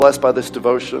blessed by this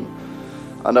devotion.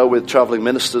 I know with traveling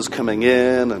ministers coming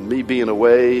in and me being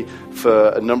away for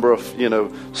a number of,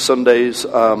 Sundays,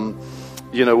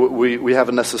 we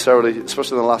haven't necessarily,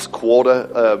 especially in the last quarter,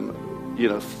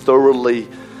 thoroughly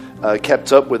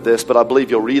kept up with this, but I believe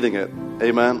you're reading it.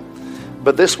 Amen.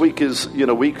 But this week is,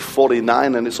 week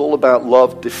 49, and it's all about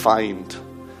love defined.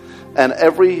 And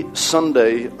every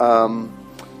Sunday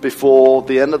before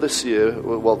the end of this year,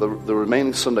 well, the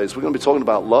remaining Sundays, we're going to be talking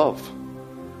about love.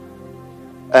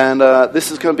 And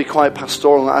this is going to be quite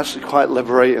pastoral and actually quite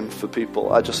liberating for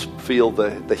people. I just feel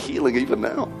the healing even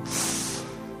now.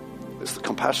 It's the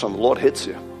compassion. The Lord hits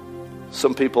you.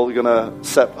 Some people are going to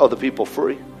set other people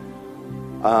free.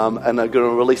 And they're going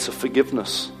to release a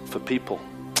forgiveness for people.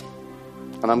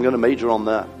 And I'm going to major on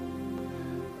that.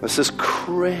 This is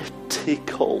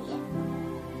critical.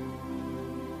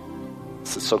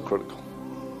 This is so critical.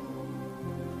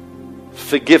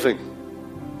 Forgiving.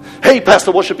 Hey,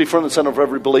 Pastor, what should be front and center of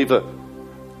every believer?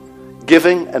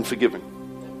 Giving and forgiving.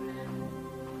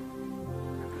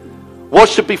 What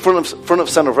should be front of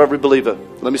center of every believer?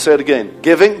 Let me say it again.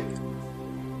 Giving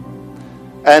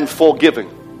and forgiving.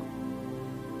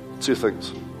 Two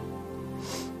things.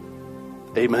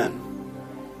 Amen.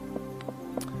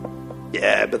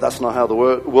 Yeah, but that's not how the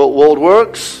world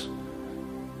works.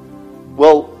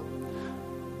 Well,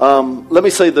 let me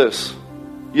say this.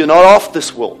 You're not off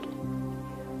this world.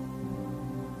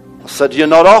 I said, you're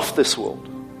not off this world.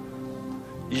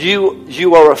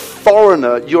 You are a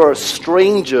foreigner. You are a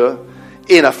stranger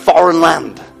in a foreign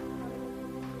land.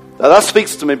 Now that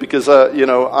speaks to me because,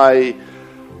 I'm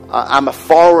a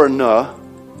foreigner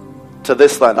to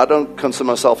this land. I don't consider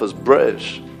myself as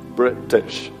British,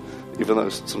 even though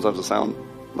sometimes I sound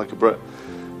like a Brit.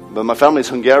 But my family's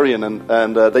Hungarian,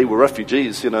 and they were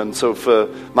refugees, and so for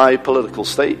my political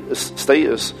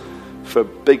status, for a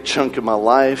big chunk of my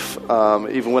life,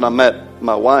 even when I met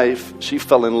my wife, she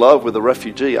fell in love with a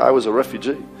refugee. I was a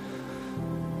refugee.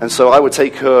 And so I would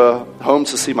take her home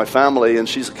to see my family, and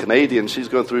she's a Canadian. She's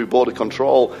going through border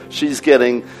control. She's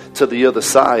getting to the other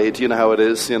side. You know how it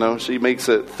is, She makes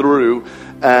it through,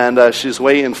 and she's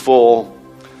waiting for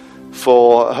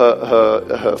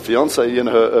her fiance,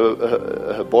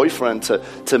 her boyfriend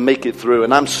to make it through.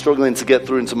 And I'm struggling to get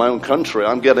through into my own country.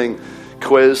 I'm getting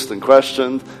quizzed and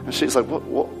questioned. And she's like,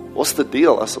 what's the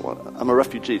deal? I said, well, I'm a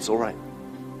refugee. It's all right.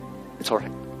 It's all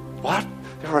right. What?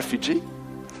 You're a refugee?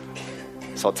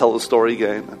 So I'll tell the story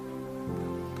again.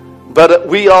 But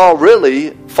we are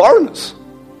really foreigners.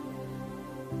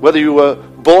 Whether you were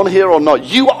born here or not,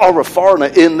 you are a foreigner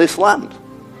in this land.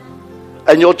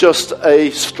 And you're just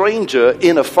a stranger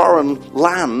in a foreign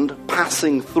land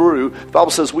passing through. The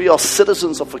Bible says we are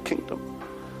citizens of a kingdom.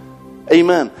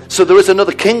 Amen. So there is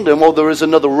another kingdom, or there is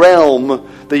another realm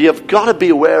that you've got to be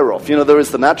aware of. There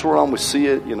is the natural realm. We see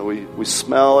it. We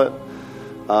smell it.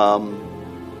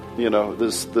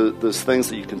 There's things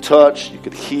that you can touch, you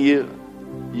can hear,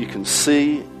 you can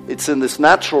see. It's in this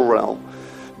natural realm.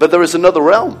 But there is another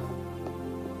realm.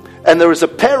 And there is a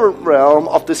parent realm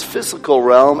of this physical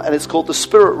realm, and it's called the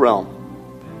spirit realm.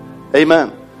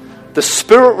 Amen. The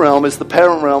spirit realm is the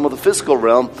parent realm of the physical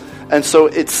realm. And so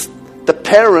it's the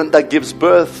parent that gives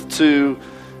birth to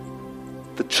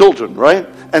the children, right?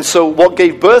 And so what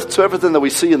gave birth to everything that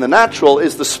we see in the natural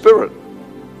is the spirit.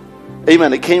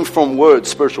 Amen. It came from words,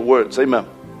 spiritual words. Amen.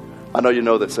 I know you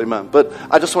know this. Amen. But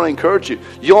I just want to encourage you.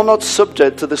 You're not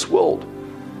subject to this world.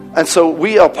 And so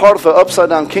we are part of an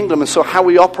upside-down kingdom. And so how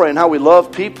we operate and how we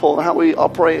love people and how we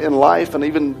operate in life and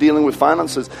even dealing with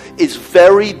finances is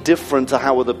very different to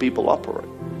how other people operate.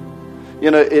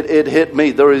 It hit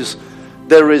me. There is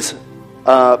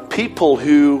people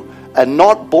who are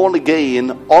not born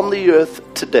again on the earth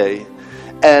today.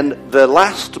 And the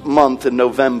last month in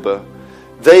November,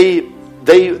 they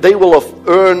will have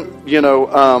earned,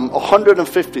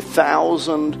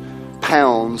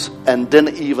 £150,000 and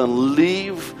didn't even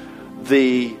leave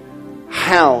the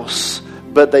house,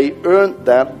 but they earned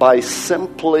that by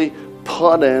simply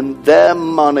putting their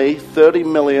money, 30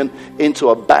 million, into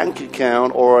a bank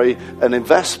account or an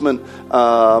investment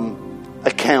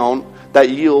account that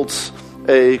yields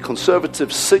a conservative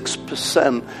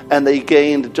 6%, and they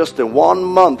gained just in 1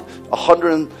 month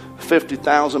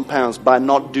 £150,000 by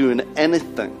not doing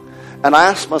anything. And I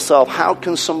asked myself, how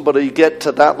can somebody get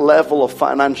to that level of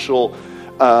financial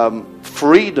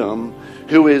freedom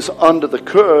who is under the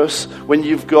curse when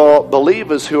you've got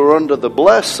believers who are under the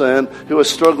blessing who are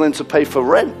struggling to pay for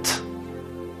rent?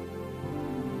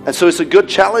 And so it's a good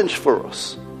challenge for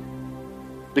us.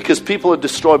 Because people are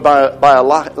destroyed by a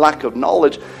lack of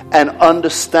knowledge and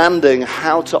understanding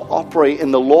how to operate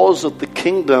in the laws of the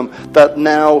kingdom that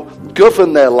now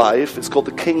govern their life. It's called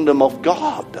the kingdom of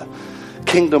God,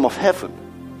 kingdom of heaven.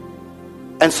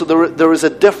 And so there is a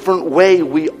different way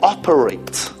we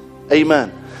operate.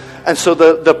 Amen. And so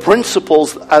the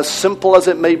principles, as simple as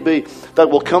it may be, that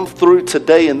will come through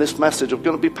today in this message are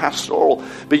going to be pastoral.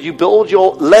 But you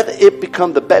let it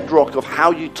become the bedrock of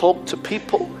how you talk to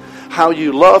people, how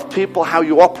you love people, how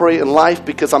you operate in life.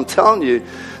 Because I'm telling you,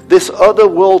 this other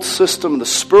world system, the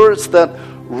spirits that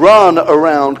run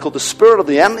around, called the spirit of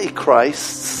the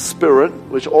Antichrist spirit,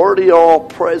 which already are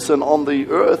present on the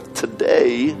earth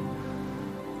today.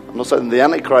 I'm not saying the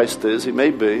Antichrist is, he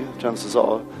may be, chances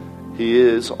are. He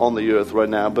is on the earth right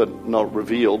now, but not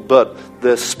revealed. But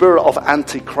the spirit of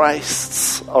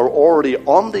antichrists are already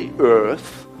on the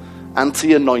earth.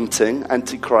 Anti-anointing,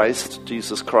 antichrist,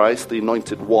 Jesus Christ, the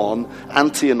anointed one,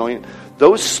 anti-anointing.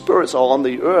 Those spirits are on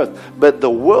the earth. But the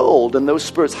world and those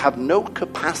spirits have no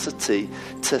capacity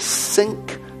to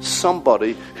sink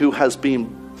somebody whose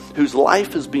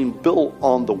life has been built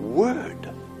on the word.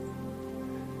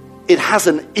 It has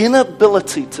an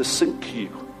inability to sink you.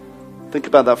 Think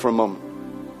about that for a moment.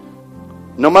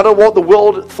 No matter what the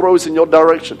world throws in your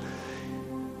direction,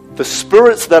 the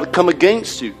spirits that come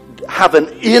against you have an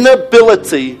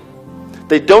inability,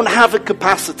 they don't have a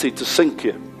capacity to sink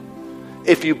you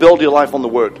if you build your life on the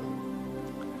word.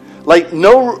 Like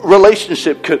no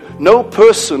relationship, no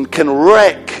person can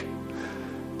wreck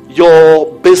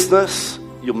your business,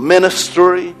 your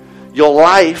ministry, your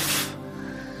life.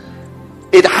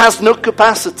 It has no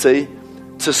capacity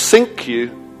to sink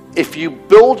you if you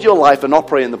build your life and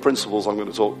operate in the principles I'm going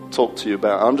to talk to you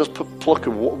about. I'm just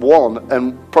plucking one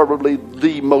and probably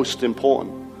the most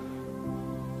important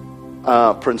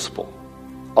principle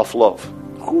of love.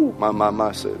 Ooh,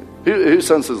 my city. Who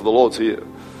senses the Lord's here?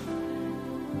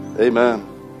 Amen.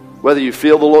 Whether you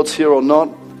feel the Lord's here or not,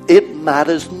 it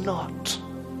matters not.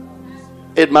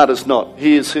 It matters not.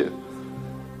 He is here.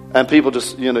 And people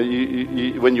just, you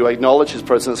when you acknowledge His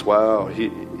presence, wow,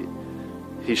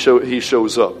 He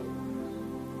shows up.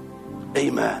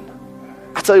 Amen.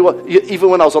 I tell you what, even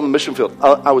when I was on the mission field,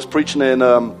 I was preaching in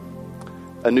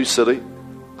a new city,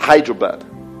 Hyderabad.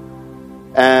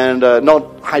 And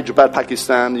not Hyderabad,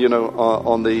 Pakistan,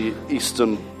 on the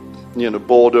eastern,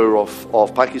 border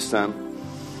of Pakistan,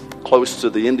 close to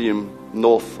the Indian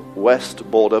northwest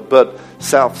border, but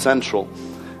south central.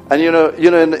 And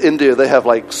in India they have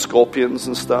like scorpions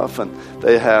and stuff, and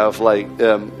they have like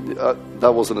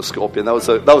that wasn't a scorpion, that was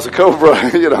a cobra.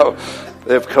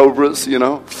 They have cobras,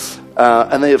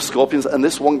 and they have scorpions. And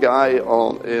this one guy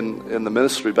in the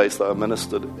ministry base that I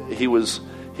ministered, he was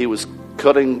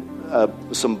cutting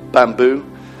some bamboo,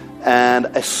 and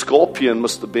a scorpion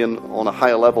must have been on a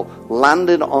higher level,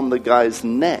 landed on the guy's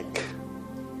neck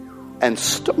and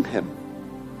stung him.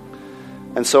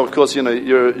 And so, of course,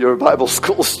 you're a Bible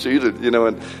school student,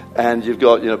 and you've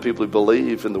got, people who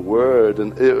believe in the Word.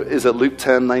 And is it Luke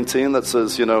 10:19 that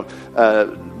says,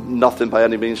 nothing by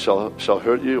any means shall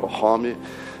hurt you or harm you?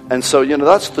 And so,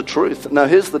 that's the truth. Now,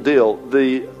 here's the deal.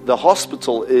 The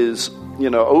hospital is,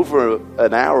 over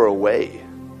an hour away.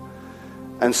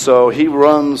 And so he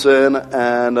runs in,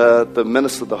 and the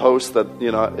minister, the host that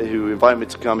who invited me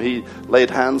to come, he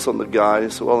laid hands on the guy.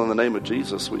 So, well, in the name of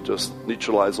Jesus, we just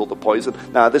neutralize all the poison.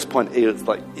 Now, at this point, it's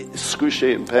like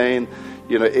excruciating pain.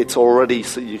 It's already,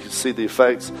 so you can see the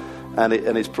effects. And he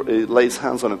lays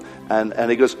hands on him,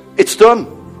 and he goes, "It's done,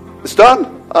 it's done.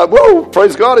 Whoa,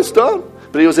 praise God, it's done."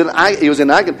 But he was in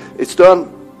agony. It's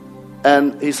done,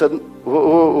 and he said,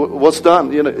 "What's done?"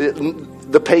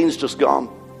 The pain's just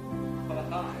gone.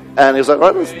 And he was like,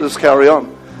 right, let's carry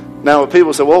on. Now,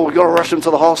 people say, well, we've got to rush him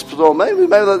to the hospital. Maybe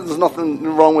there's nothing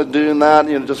wrong with doing that,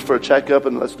 just for a checkup,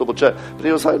 and let's double check. But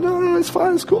he was like, no, it's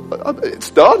fine, it's cool. It's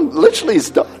done. Literally, it's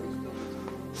done.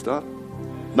 It's done.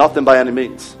 Nothing by any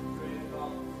means.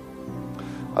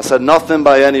 I said, nothing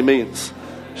by any means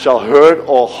shall hurt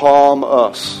or harm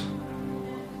us.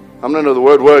 I'm going to know the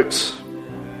word works.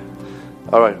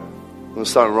 All right, I'm going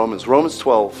to start in Romans. Romans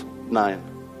 12:9.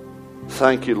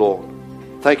 Thank you, Lord.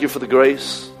 Thank you for the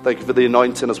grace. Thank you for the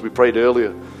anointing, as we prayed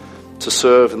earlier, to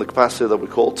serve in the capacity that we're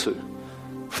called to.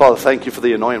 Father, thank you for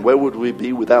the anointing. Where would we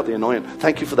be without the anointing?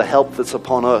 Thank you for the help that's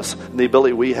upon us and the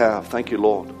ability we have. Thank you,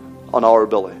 Lord, on our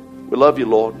ability. We love you,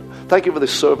 Lord. Thank you for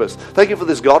this service. Thank you for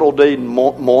this God-ordained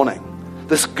morning.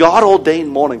 This God-ordained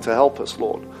morning to help us,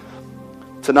 Lord,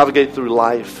 to navigate through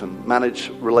life and manage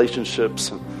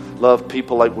relationships and love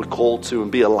people like we're called to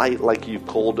and be a light like you've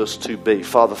called us to be.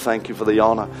 Father, thank you for the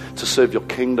honor to serve your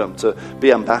kingdom, to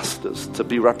be ambassadors, to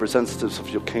be representatives of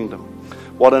your kingdom.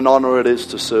 What an honor it is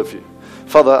to serve you.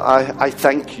 Father, I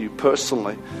thank you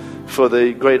personally for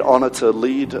the great honor to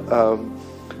lead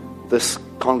this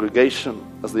congregation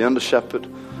as the under shepherd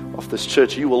of this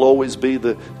church. You will always be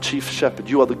the chief shepherd.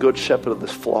 You are the good shepherd of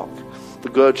this flock, the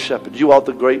good shepherd. You are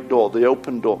the great door, the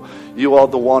open door. You are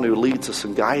the one who leads us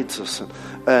and guides us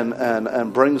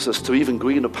and brings us to even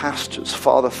greener pastures.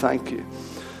 Father, thank you.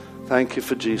 Thank you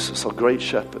for Jesus, our great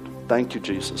shepherd. Thank you,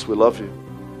 Jesus. We love you.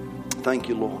 Thank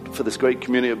you, Lord, for this great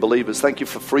community of believers. Thank you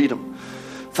for freedom.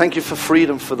 Thank you for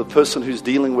freedom for the person who's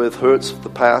dealing with hurts of the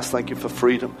past. Thank you for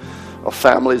freedom of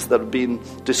families that have been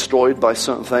destroyed by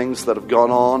certain things that have gone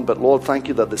on. But Lord, thank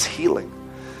you that there's healing.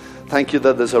 Thank you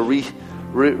that there's a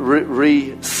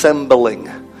reassembling.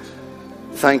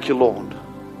 Thank you, Lord.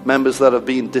 Members that have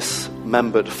been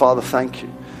dismembered. Father, thank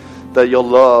you that your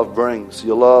love brings,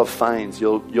 your love finds,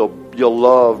 your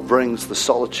love brings the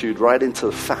solitude right into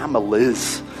the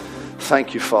families.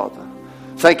 Thank you, Father.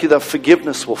 Thank you that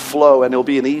forgiveness will flow, and it'll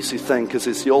be an easy thing because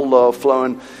it's your love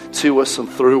flowing to us and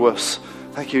through us.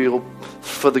 Thank you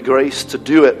for the grace to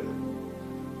do it,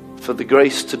 for the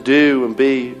grace to do and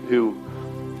be who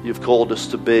you've called us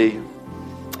to be.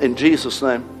 In Jesus'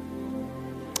 name,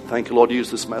 thank you, Lord.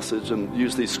 Use this message and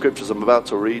use these scriptures I'm about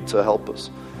to read to help us.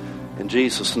 In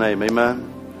Jesus' name,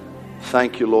 amen.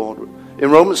 Thank you, Lord. In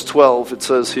Romans 12, it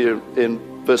says here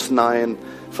in verse 9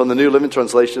 from the New Living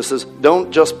Translation, it says,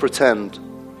 don't just pretend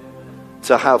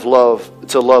to have love,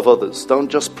 to love others. Don't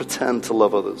just pretend to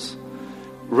love others.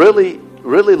 Really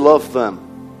love them.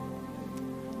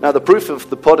 Now, the proof of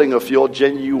the pudding of your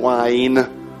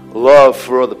genuine love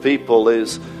for other people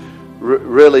is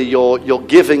really your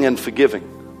giving and forgiving.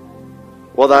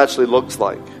 What that actually looks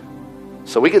like.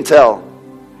 So we can tell.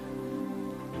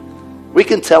 We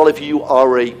can tell if you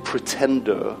are a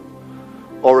pretender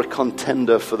or a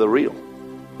contender for the real.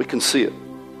 We can see it.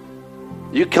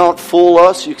 You can't fool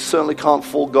us. You certainly can't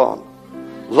fool God.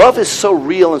 Love is so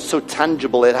real and so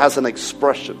tangible. It has an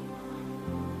expression.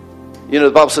 You know,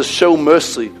 the Bible says, show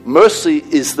mercy. Mercy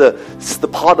is the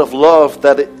part of love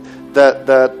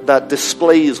that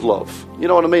displays love. You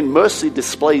know what I mean? Mercy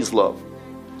displays love.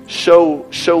 Show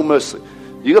mercy.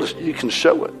 You can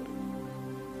show it.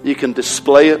 You can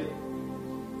display it.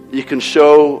 You can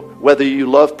show whether you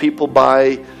love people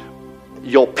by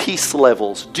your peace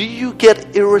levels. Do you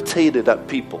get irritated at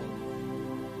people?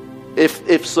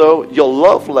 If so, your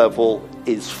love level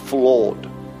is flawed.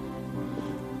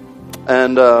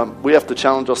 And we have to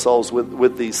challenge ourselves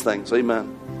with these things.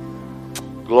 Amen.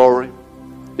 Glory.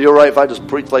 Are you all right if I just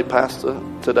preach like pastor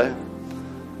today?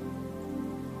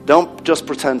 Don't just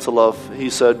pretend to love. He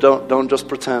said, don't just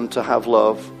pretend to have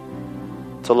love,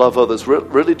 to love others.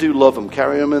 Really do love them.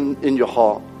 Carry them in your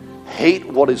heart. Hate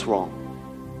what is wrong.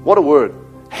 What a word.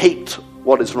 Hate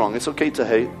what is wrong. It's okay to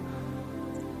hate.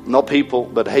 Not people,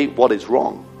 but hate what is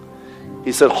wrong.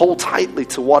 He said, hold tightly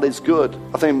to what is good.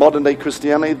 I think in modern day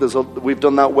Christianity, we've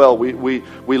done that well. We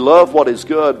love what is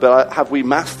good, but have we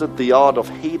mastered the art of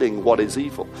hating what is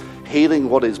evil? Hating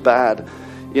what is bad?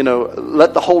 You know,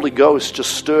 let the Holy Ghost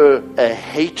just stir a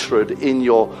hatred in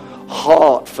your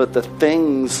heart for the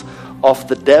things of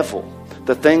the devil,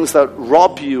 the things that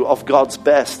rob you of God's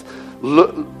best.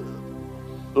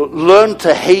 Learn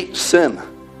to hate sin.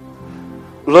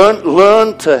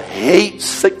 Learn to hate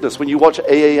sickness. When you watch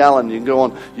A.A. Allen, you can go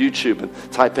on YouTube and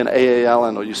type in A.A.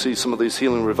 Allen, or you see some of these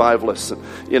healing revivalists, and,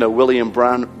 you know, William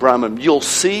Branham. You'll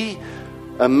see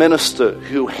a minister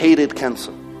who hated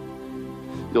cancer.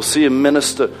 You'll see a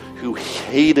minister who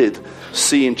hated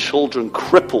seeing children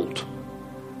crippled.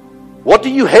 What do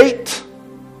you hate?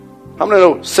 How many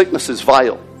know sickness is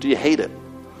vile? Do you hate it?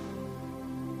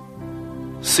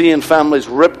 Seeing families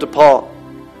ripped apart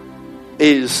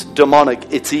is demonic.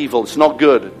 It's evil. It's not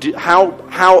good.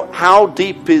 How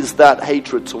deep is that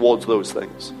hatred towards those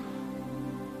things?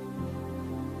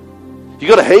 You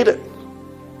got to hate it.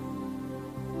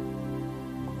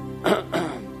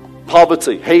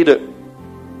 Poverty, hate it.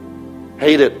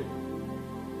 Hate it.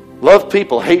 Love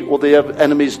people, hate what the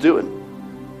enemy's doing.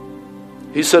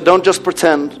 He said, don't just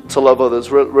pretend to love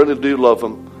others. Really do love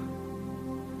them.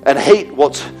 And hate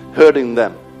what's hurting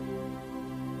them.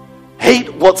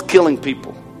 Hate what's killing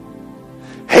people.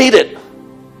 Hate it.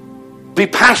 Be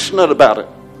passionate about it.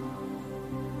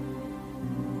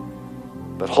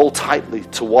 But hold tightly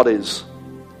to what is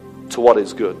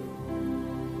good.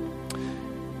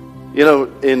 You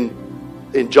know,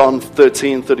 in John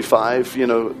 13:35, you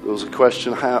know, there was a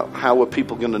question, how are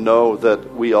people going to know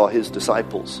that we are his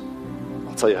disciples?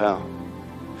 I'll tell you how.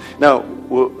 Now,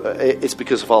 it's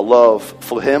because of our love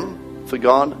for him, for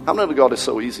God. How many of God is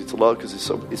so easy to love because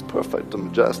he's perfect and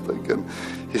majestic, and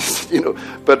he's, you know.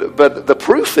 But the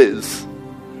proof is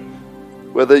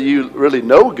whether you really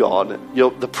know God,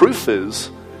 the proof is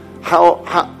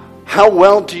how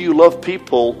well do you love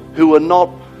people who are not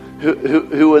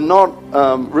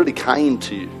really kind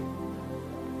to you?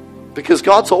 Because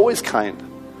God's always kind.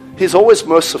 He's always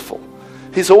merciful.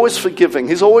 He's always forgiving.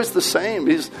 He's always the same.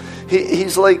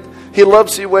 He's like, he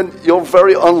loves you when you're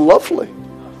very unlovely.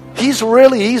 He's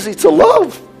really easy to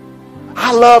love.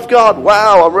 I love God.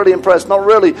 Wow, I'm really impressed. Not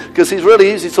really, because he's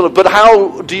really easy to love. But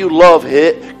how do you love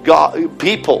God,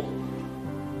 people?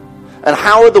 And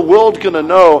how are the world going to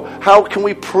know? How can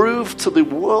we prove to the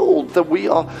world that we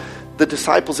are the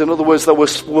disciples? In other words, that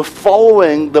we're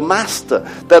following the Master,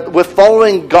 that we're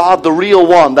following God, the real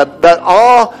one, that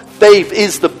our faith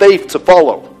is the faith to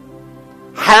follow.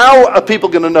 How are people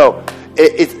going to know?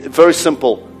 It's very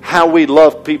simple. How we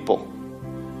love people.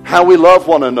 How we love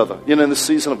one another. In the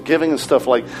season of giving and stuff,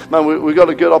 like, man, we've got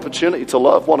a good opportunity to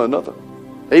love one another.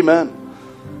 Amen.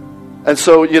 And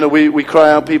so, we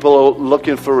cry out, people are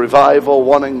looking for revival,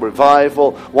 wanting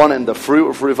the fruit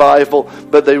of revival,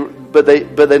 but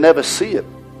they never see it.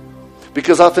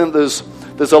 Because I think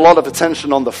there's a lot of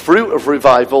attention on the fruit of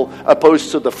revival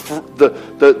opposed to the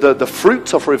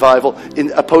fruit of revival,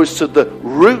 opposed to the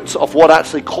root of what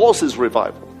actually causes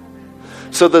revival.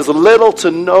 So there's little to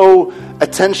no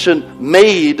attention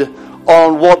made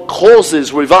on what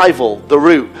causes revival, the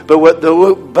root.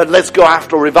 But let's go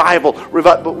after revival.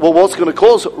 Well, what's going to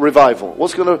cause revival?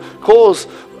 What's going to cause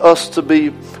us to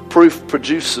be proof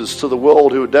producers to the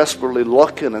world who are desperately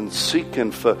looking and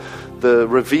seeking for the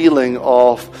revealing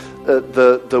of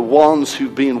the ones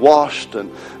who've been washed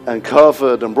and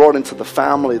covered and brought into the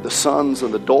family, the sons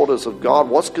and the daughters of God?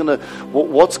 What's gonna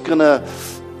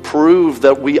prove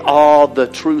that we are the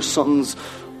true sons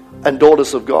and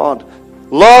daughters of God?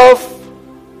 Love.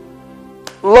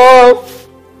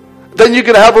 Then you're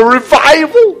going to have a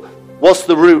revival. What's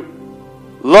the root?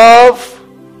 Love.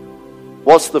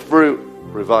 What's the fruit?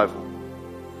 Revival.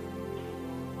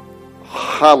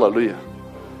 Hallelujah.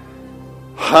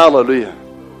 Hallelujah.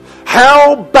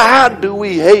 How bad do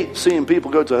we hate seeing people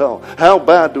go to hell? How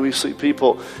bad do we see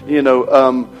people,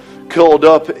 curled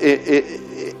up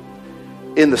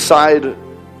in the side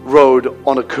road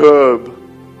on a curb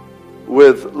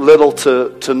with little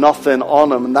to nothing on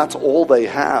them, and that's all they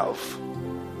have?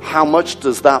 How much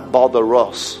does that bother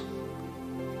us?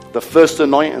 The first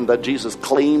anointing that Jesus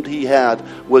claimed he had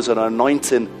was an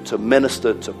anointing to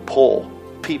minister to poor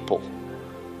people.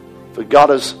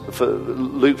 For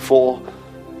Luke 4,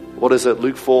 what is it?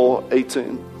 Luke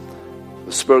 4:18.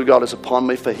 The Spirit of God is upon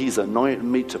me, for he's anointed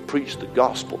me to preach the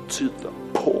gospel to the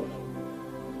poor.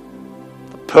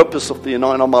 The purpose of the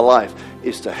anointing on my life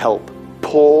is to help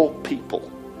poor people.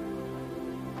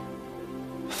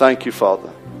 Thank you,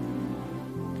 Father.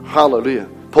 Hallelujah.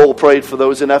 Paul prayed for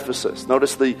those in Ephesus.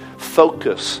 Notice the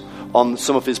focus on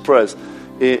some of his prayers.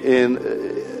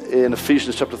 In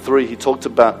Ephesians chapter 3, he talked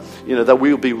about, that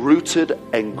we will be rooted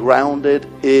and grounded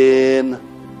in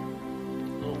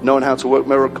knowing how to work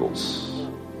miracles.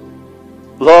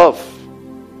 Love.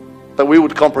 That we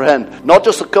would comprehend. Not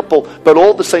just a couple, but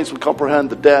all the saints would comprehend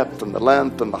the depth and the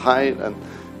length and the height and,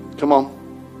 come on,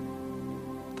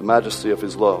 the majesty of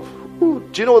his love. Ooh,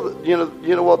 do you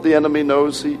know what the enemy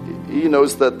knows? He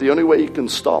knows that the only way he can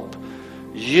stop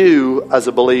you as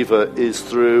a believer is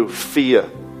through fear.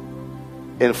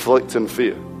 Inflicting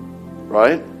fear.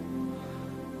 Right?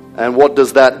 And what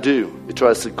does that do? It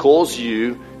tries to cause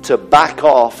you to back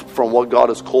off from what God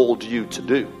has called you to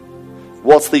do.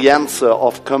 What's the answer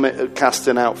of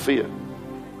casting out fear?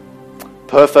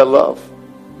 Perfect love.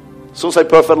 Someone say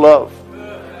perfect love.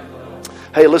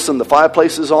 Hey, listen, the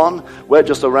fireplace is on. We're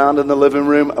just around in the living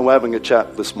room and we're having a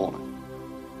chat this morning.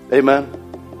 Amen.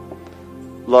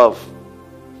 Love.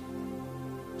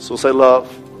 So say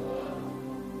love.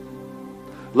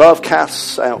 Love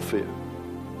casts out fear.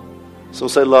 So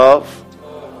say love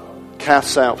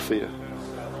casts out fear.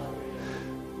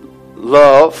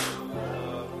 Love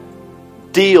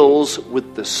deals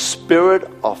with the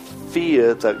spirit of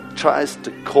fear that tries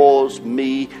to cause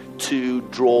me to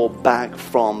draw back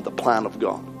from the plan of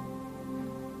God.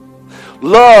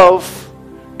 Love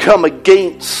comes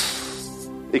against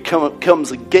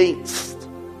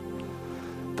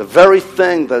the very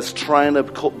thing that's trying to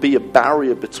be a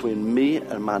barrier between me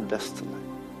and my destiny.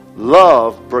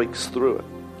 Love breaks through it,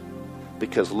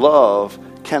 because love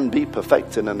can be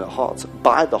perfected in the hearts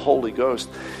by the Holy Ghost,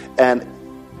 and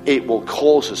it will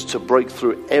cause us to break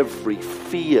through every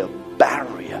fear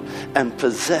barrier and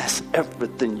possess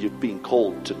everything you've been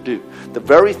called to do. The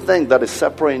very thing that is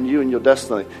separating you and your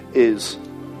destiny is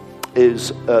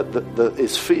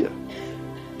fear,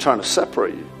 trying to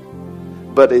separate you.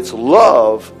 But it's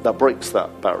love that breaks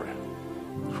that barrier.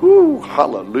 Whew,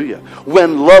 hallelujah.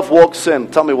 When love walks in,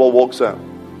 tell me what walks out.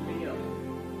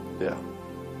 Yeah.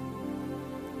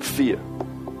 Fear.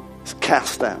 It's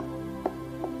cast down.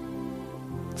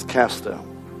 It's cast down.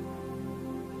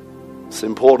 It's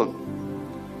important.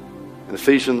 In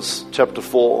Ephesians chapter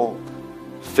 4,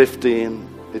 15,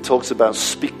 it talks about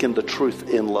speaking the truth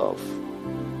in love.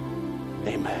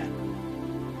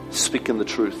 Amen. Speaking the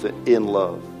truth in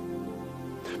love.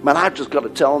 Man, I've just got to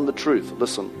tell them the truth.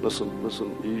 Listen.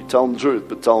 You tell them the truth,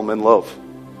 but tell them in love.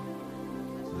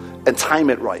 And time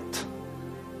it right.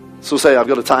 So say, I've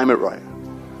got to time it right.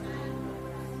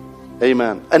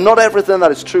 Amen. And not everything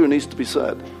that is true needs to be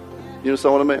said. You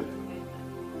understand what I mean?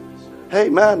 Hey,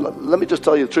 man, let me just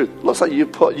tell you the truth. Looks like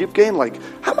you've gained like,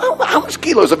 how much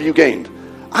kilos have you gained?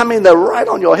 I mean, they're right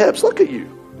on your hips. Look at you.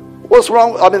 What's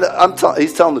wrong? I mean,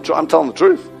 he's telling the truth. I'm telling the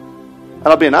truth. And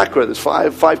I'm being accurate. There's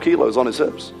 5 kilos on his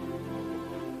hips.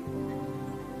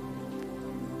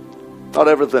 Not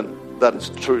everything that is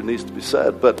true needs to be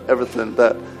said, but everything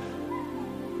that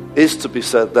is to be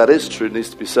said, that is true, needs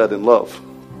to be said in love.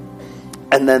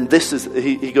 And then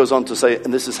he goes on to say,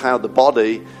 and this is how the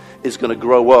body is going to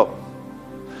grow up.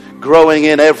 Growing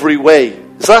in every way.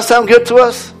 Does that sound good to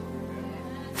us?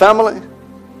 Family?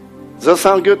 Does that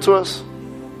sound good to us?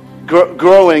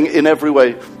 Growing in every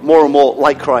way, more and more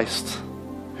like Christ,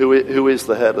 who is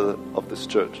the head of this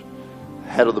church,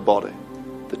 head of the body,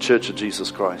 the church of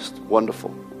Jesus Christ. Wonderful.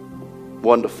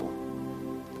 Wonderful.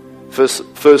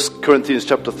 First Corinthians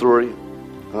chapter 3.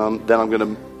 Then I'm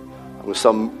going to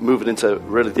start moving into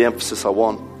really the emphasis I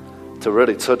want to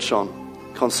really touch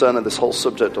on concerning this whole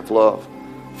subject of love.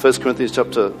 1 Corinthians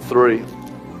chapter 3.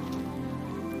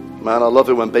 Man, I love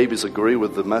it when babies agree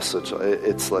with the message.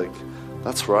 It's like,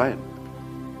 that's right.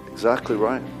 Exactly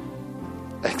right.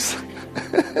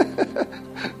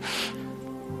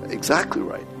 Exactly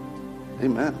right.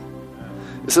 Amen.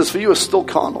 It says, for you are still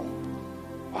carnal.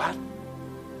 What?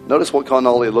 Notice what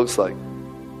carnality looks like.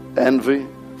 Envy.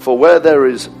 For where there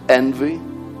is envy,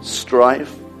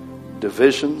 strife,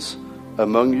 divisions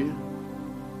among you,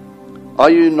 are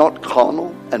you not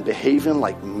carnal and behaving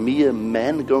like mere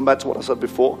men? Going back to what I said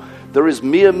before, there is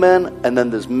mere men, and then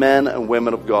there's men and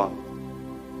women of God.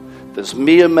 There's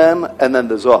mere men, and then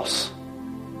there's us.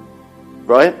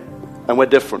 Right? And we're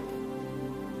different.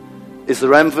 Is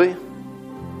there envy?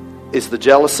 Is the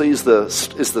jealousy? Is the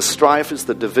strife? Is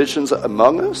the divisions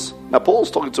among us? Now,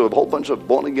 Paul's talking to a whole bunch of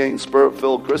born-again,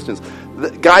 spirit-filled Christians.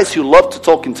 Guys who love to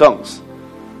talk in tongues.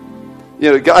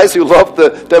 You know, guys who love the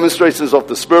demonstrations of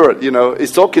the Spirit. You know,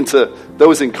 he's talking to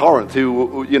those in Corinth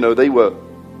who, you know, they were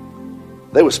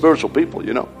spiritual people,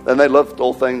 you know. And they loved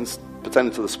all things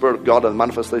pertaining to the Spirit of God and the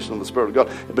manifestation of the Spirit of God.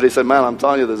 But he said, man, I'm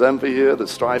telling you, there's envy here, there's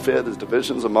strife here, there's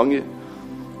divisions among you.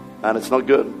 And it's not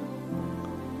good.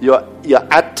 You're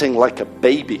acting like a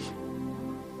baby.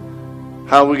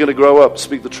 How are we going to grow up?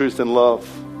 Speak the truth in love.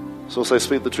 So say,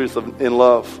 speak the truth in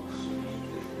love.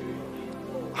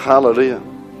 Hallelujah.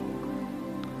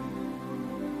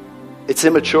 It's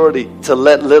immaturity to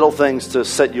let little things to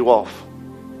set you off.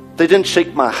 They didn't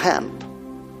shake my hand.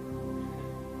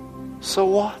 So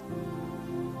what?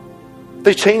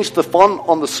 They changed the font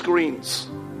on the screens.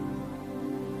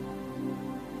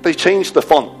 They changed the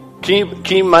font. Can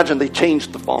you imagine they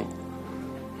changed the font?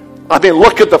 I mean,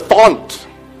 look at the font.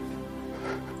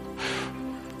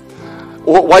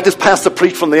 Why does Pastor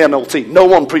preach from the NLT? No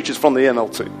one preaches from the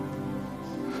NLT.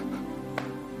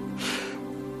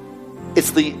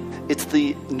 It's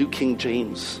the New King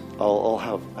James. I'll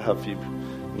have you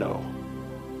know.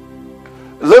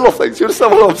 Little things. You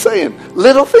understand what I'm saying?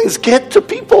 Little things get to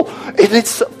people, and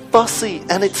it's fussy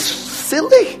and it's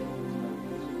silly.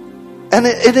 And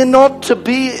it ought not to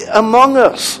be among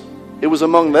us. It was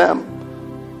among them.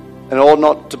 And it ought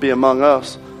not to be among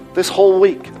us. This whole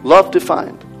week, love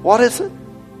defined. What is it?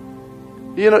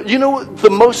 You know the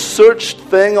most searched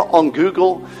thing on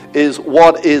Google is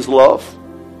what is love?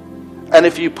 And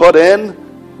if you put in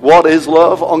what is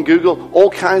love on Google, all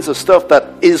kinds of stuff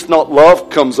that is not love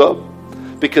comes up.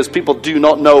 Because people do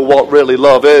not know what really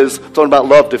love is. Talking about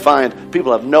love defined.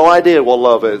 People have no idea what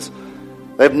love is.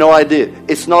 They have no idea.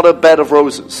 It's not a bed of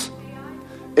roses.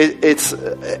 It's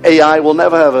AI will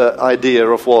never have an idea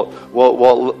of what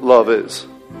love is.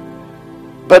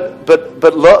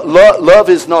 But love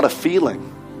is not a feeling.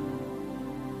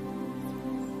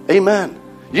 Amen.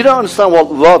 You don't understand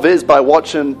what love is by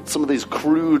watching some of these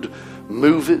crude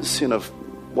movies, you know,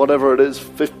 whatever it is,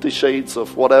 50 Shades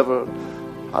of whatever.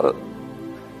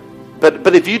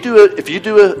 But if you do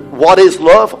a what is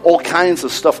love, all kinds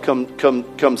of stuff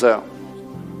comes out.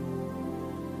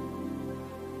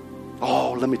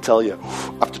 Oh, let me tell you,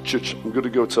 after church, I'm going to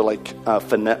go to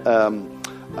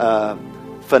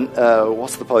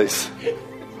what's the place?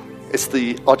 It's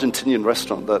the Argentinian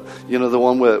restaurant, that, you know, the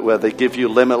one where they give you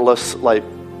limitless, like,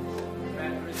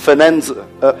 Fazenda.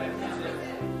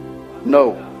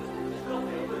 No.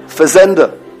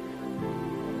 Fazenda.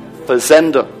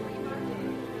 Fazenda.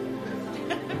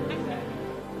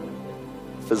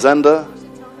 Fazenda.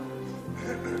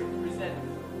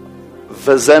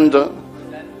 Fazenda.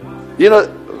 You know,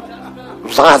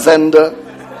 Fazenda.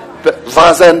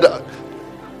 Fazenda.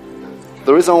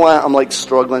 The reason why I'm like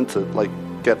struggling to like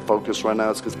get focused right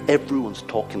now is because everyone's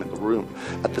talking in the room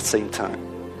at the same time.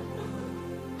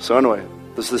 So anyway,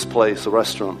 there's this place, a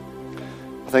restaurant.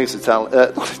 I think it's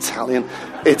Italian. Not Italian.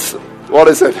 It's, what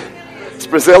is it? It's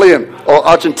Brazilian or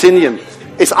Argentinian.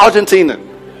 It's Argentinian.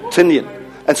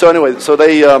 And so anyway, so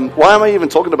they, why am I even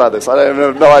talking about this? I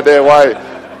have no idea why.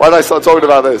 Why did I start talking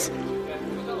about this?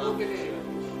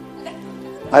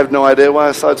 I have no idea why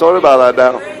I started talking about that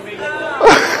now.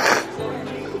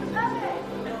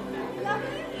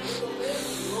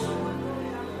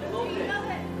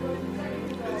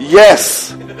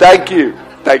 Yes. Thank you.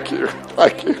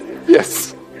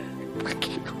 Yes. Thank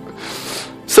you.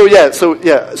 So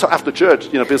after church,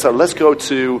 you know, people said, let's go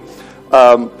to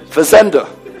Fazenda.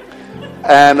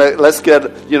 And let's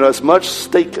get, you know, as much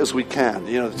steak as we can.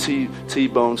 You know,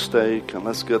 T-bone steak, and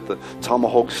let's get the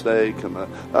tomahawk steak, and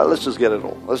let's just get it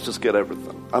all. Let's just get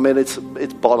everything. I mean, it's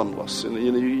bottomless. And,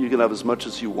 you know, you can have as much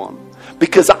as you want.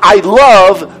 Because I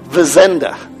love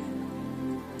Fazenda.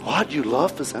 What? You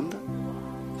love Fazenda?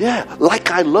 Yeah,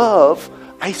 like I love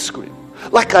ice cream.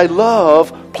 Like I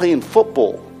love playing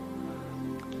football.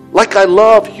 Like I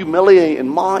love humiliating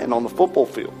mine on the football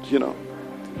field, you know.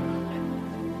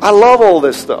 I love all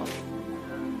this stuff.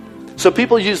 So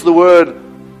people use the word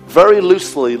very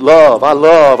loosely, love, I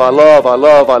love.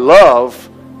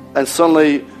 And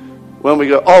suddenly when we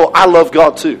go, oh, I love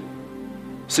God too.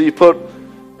 So you put,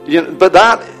 you know, but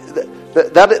that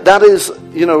is,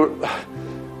 you know,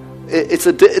 it's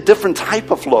a different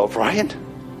type of love, right?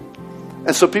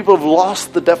 And so people have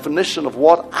lost the definition of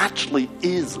what actually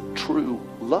is true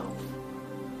love.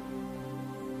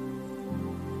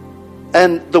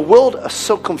 And the world are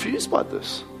so confused by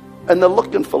this. And they're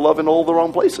looking for love in all the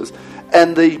wrong places.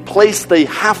 And the place they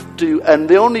have to, and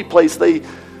the only place they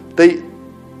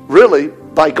really,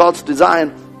 by God's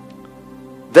design,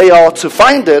 they are to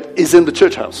find it is in the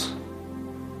church house.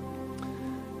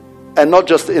 And not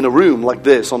just in a room like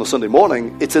this on a Sunday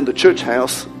morning. It's in the church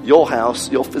house, your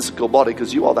physical body,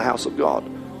 because you are the house of God.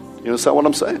 You understand what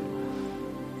I'm saying?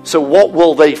 So what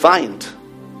will they find?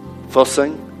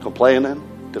 Fussing, complaining,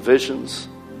 divisions,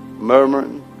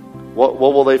 murmuring. What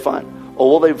will they find? Or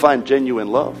will they find genuine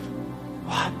love?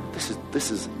 What? This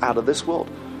is out of this world.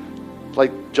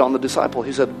 Like John the disciple,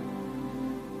 he said,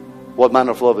 what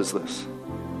manner of love is this?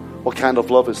 What kind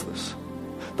of love is this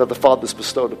that the Father's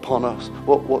bestowed upon us?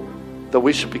 What that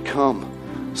we should become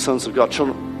sons of God,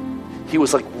 children. He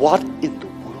was like, what in the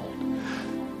world?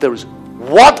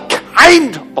 What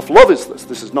kind of love is this?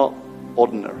 This is not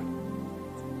ordinary.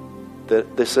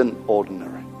 This isn't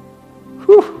ordinary.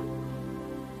 Whew.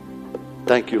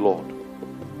 Thank you, Lord.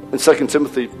 In 2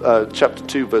 Timothy chapter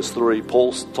 2, verse 3,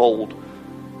 Paul told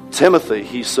Timothy,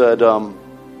 he said,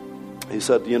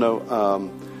 you know,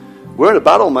 we're in a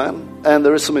battle, man, and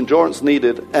there is some endurance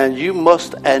needed, and you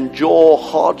must endure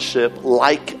hardship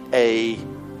like a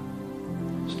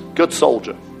good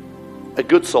soldier. A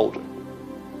good soldier.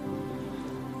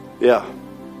 Yeah.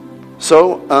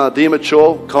 So, the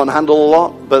immature can't handle a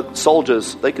lot, but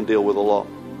soldiers, they can deal with a lot.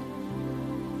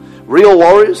 Real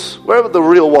warriors, where are the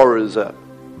real warriors at?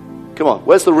 Come on,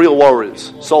 where's the real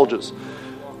warriors? Soldiers.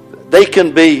 They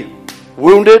can be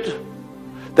wounded.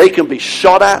 They can be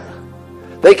shot at.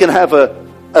 They can have a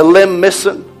limb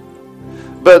missing.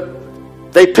 But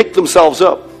they pick themselves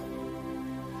up.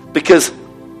 Because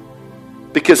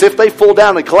if they fall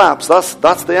down and collapse, that's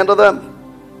the end of them.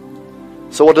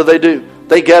 So what do?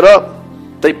 They get up.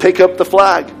 They pick up the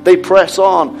flag. They press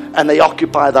on. And they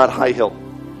occupy that high hill.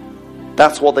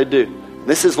 That's what they do.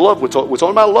 This is love. We're talking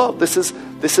about love. This is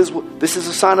a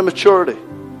sign of maturity.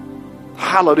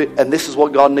 Hallelujah. And this is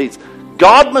what God needs.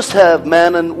 God must have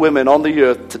men and women on the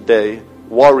earth today,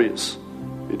 warriors.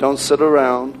 You don't sit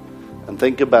around and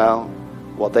think about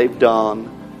what they've done,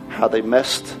 how they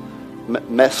messed with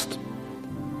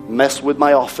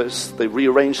my office. They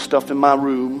rearranged stuff in my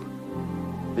room.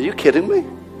 Are you kidding me?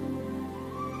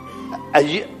 Are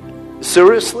you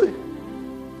seriously?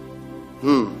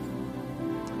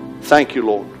 Thank you,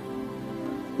 Lord.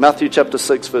 Matthew chapter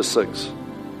 6, verse 6.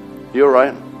 You all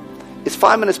right? It's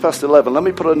 5 minutes past 11. Let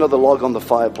me put another log on the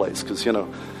fireplace, because, you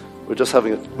know, we're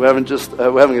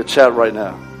having a chat right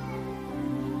now.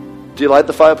 Do you like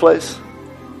the fireplace?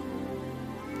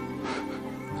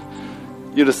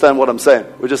 You understand what I'm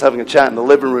saying? We're just having a chat in the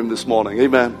living room this morning.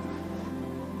 Amen.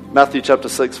 Matthew chapter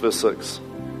 6, verse 6.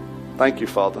 Thank you,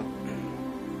 Father.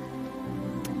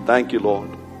 Thank you,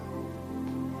 Lord.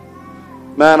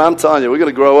 Man, I'm telling you, we're going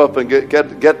to grow up and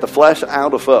get the flesh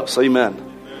out of us.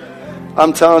 Amen.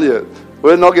 I'm telling you,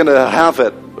 we're not going to have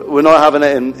it. We're not having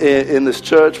it in this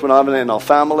church. We're not having it in our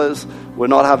families. We're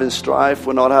not having strife.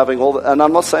 We're not having all that. And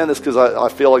I'm not saying this because I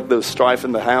feel like there's strife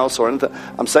in the house or anything.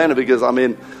 I'm saying it because,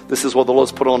 this is what the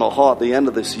Lord's put on our heart at the end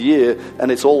of this year,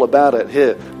 and it's all about it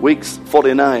here. Week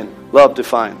 49, love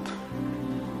defined.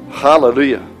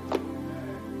 Hallelujah.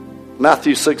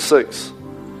 Matthew 6:6.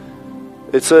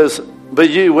 It says, but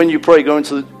you, when you pray, go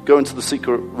into the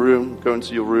secret room, go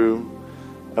into your room,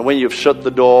 and when you've shut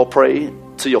the door, pray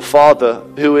to your Father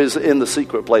who is in the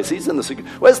secret place. He's in the secret.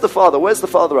 Where's the Father? Where's the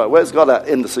Father at? Where's God at?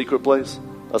 In the secret place.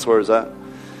 That's where he's at.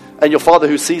 And your Father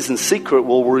who sees in secret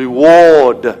will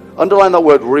reward. Underline that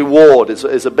word, reward. It's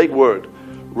a big word.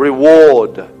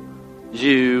 Reward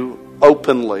you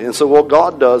openly. And so what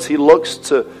God does, he looks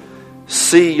to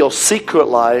see your secret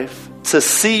life to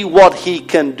see what he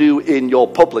can do in your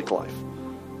public life.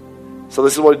 So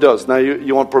this is what he does. Now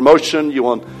you want promotion, you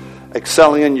want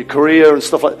excelling in your career and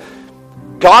stuff like that.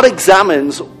 God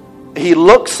examines, he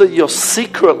looks at your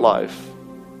secret life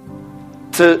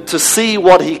to see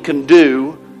what he can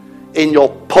do in your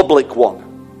public one.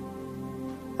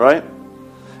 Right?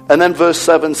 And then verse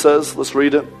 7 says, let's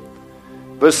read it.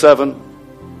 Verse 7,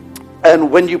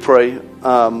 and when you pray,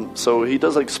 so he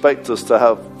does expect us to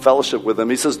have fellowship with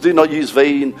him. He says, do not use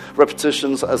vain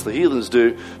repetitions as the heathens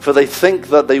do, for they think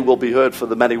that they will be heard for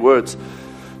the many words.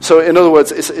 So in other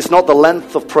words, it's not the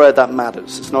length of prayer that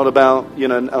matters. It's not about,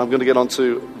 and I'm going to get on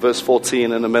to verse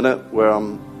 14 in a minute, where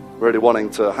I'm really wanting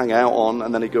to hang out on,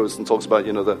 and then he goes and talks about,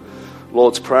 the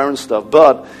Lord's Prayer and stuff.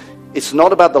 But it's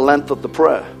not about the length of the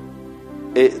prayer.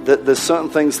 There's certain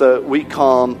things that we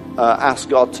can't ask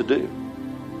God to do.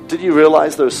 Did you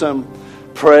realize there are some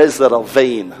prayers that are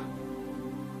vain?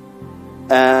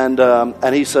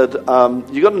 And he said,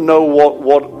 you got to know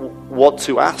what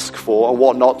to ask for and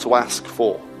what not to ask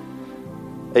for.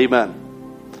 Amen.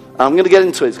 I'm going to get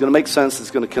into it. It's going to make sense.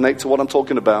 It's going to connect to what I'm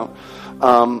talking about.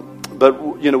 But,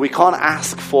 we can't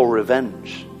ask for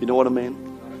revenge. You know what I mean?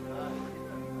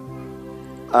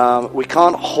 We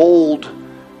can't hold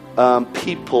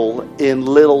people in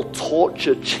little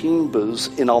torture chambers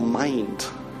in our mind.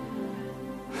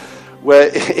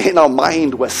 Where in our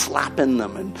mind we're slapping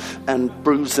them and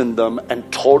bruising them and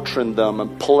torturing them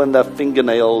and pulling their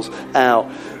fingernails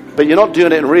out. But you're not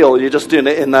doing it in real. You're just doing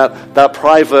it in that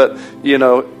private,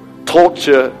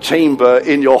 torture chamber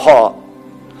in your heart.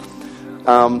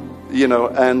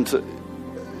 And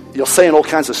you're saying all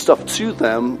kinds of stuff to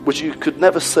them, which you could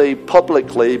never say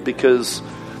publicly because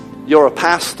you're a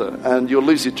pastor and you'll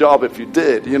lose your job if you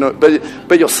did.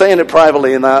 But you're saying it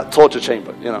privately in that torture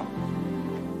chamber.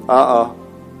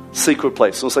 Secret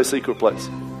place. Don't say secret place.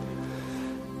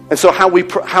 And so how we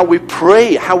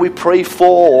pray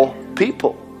for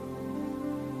people.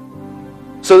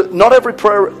 So not every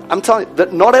prayer, I'm telling you,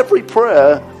 that not every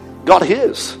prayer God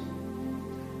hears.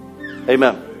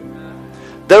 Amen.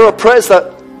 There are prayers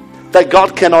that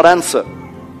God cannot answer.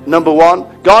 Number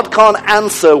one, God can't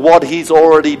answer what he's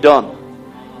already done.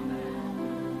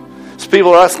 So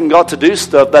people are asking God to do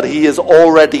stuff that he has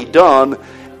already done,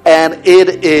 and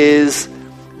it is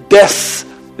detestable.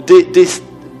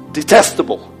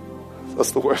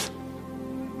 That's the word.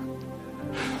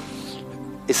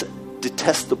 It's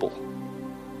detestable.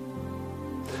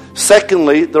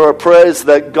 Secondly, there are prayers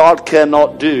that God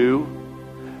cannot do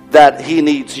that he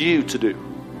needs you to do,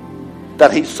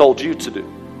 that he's told you to do.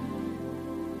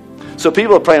 So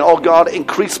people are praying, oh God,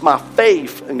 increase my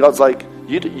faith. And God's like,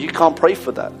 you can't pray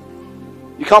for that.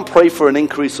 You can't pray for an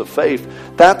increase of faith.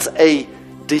 That's a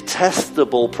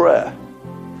detestable prayer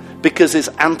because it's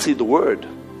anti the word.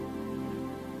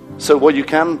 So what you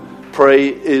can pray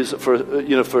is for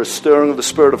a stirring of the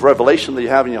spirit of revelation that you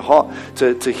have in your heart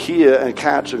to hear and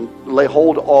catch and lay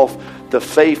hold of the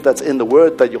faith that's in the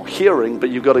word that you're hearing, but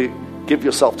you've got to give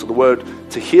yourself to the word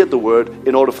to hear the word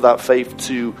in order for that faith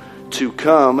to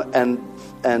come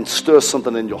and stir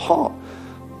something in your heart.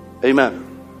 Amen.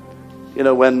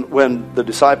 When the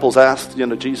disciples asked,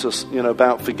 Jesus,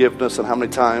 about forgiveness and how many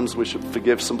times we should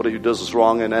forgive somebody who does us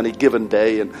wrong in any given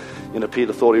day, and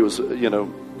Peter thought he was,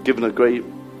 given a great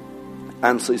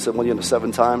answer. He said,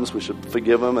 7 times we should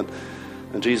forgive him, and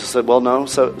Jesus said, well, no,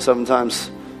 7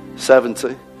 times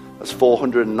 70, that's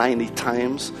 490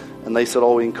 times, and And they said,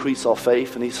 increase our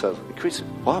faith. And he said, increase it?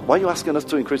 What? Why are you asking us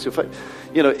to increase your faith?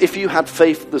 If you had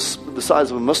faith the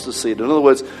size of a mustard seed, in other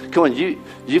words, come on,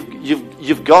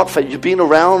 you've got faith. You've been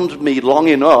around me long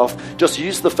enough. Just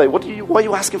use the faith. Why are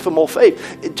you asking for more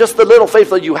faith? Just the little faith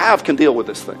that you have can deal with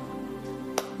this thing.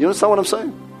 You understand what I'm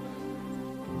saying?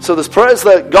 So there's prayers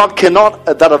that God cannot,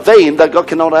 that are vain, that God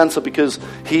cannot answer because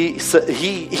He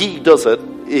does it.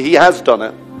 He has done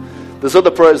it. There's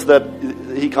other prayers that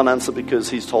He can't answer because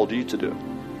He's told you to do it.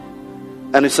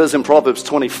 And it says in Proverbs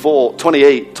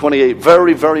 28,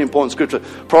 very, very important scripture.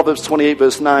 Proverbs 28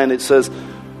 verse 9, it says,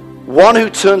 one who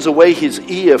turns away his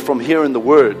ear from hearing the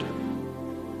word,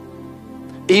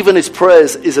 even his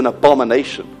prayers is an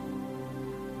abomination.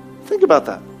 Think about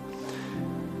that.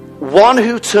 One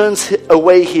who turns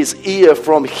away his ear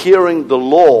from hearing the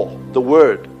law, the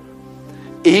word,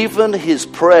 even his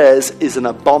prayers is an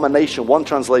abomination. One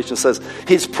translation says,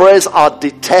 his prayers are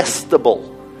detestable.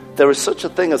 There is such a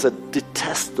thing as a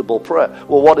detestable prayer.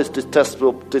 Well, what is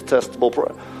detestable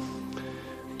prayer?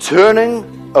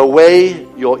 Turning away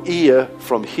your ear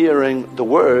from hearing the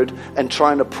word and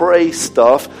trying to pray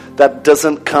stuff that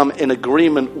doesn't come in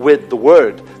agreement with the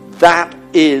word. That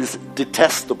is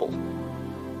detestable.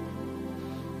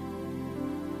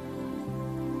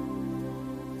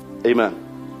 Amen.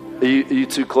 Are you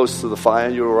too close to the fire?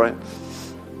 You're all right?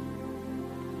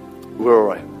 We're all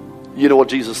right. You know what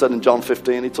Jesus said in John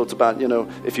 15? He talks about,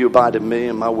 if you abide in me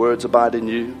and my words abide in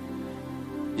you,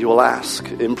 you will ask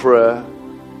in prayer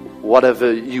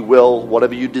whatever you will,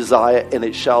 whatever you desire, and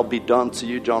it shall be done to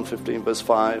you. John 15 verse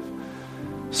 5.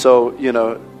 So,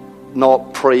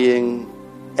 not praying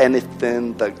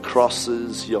anything that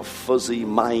crosses your fuzzy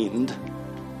mind,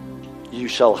 you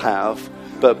shall have,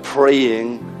 but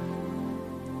praying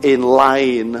in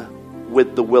line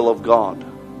with the will of God.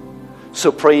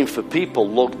 So praying for people,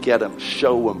 Lord, get them,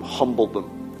 show them, humble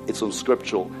them. It's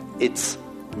unscriptural. It's,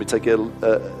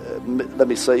 let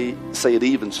me say it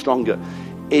even stronger.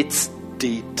 It's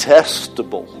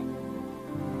detestable.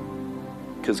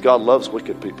 Because God loves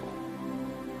wicked people.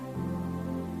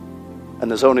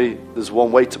 And there's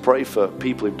one way to pray for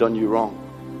people who've done you wrong.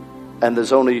 And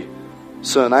there's only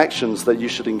certain actions that you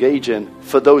should engage in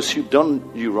for those who've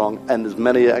done you wrong, and there's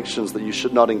many actions that you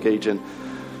should not engage in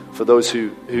for those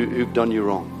who've done you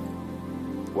wrong.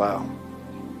 Wow.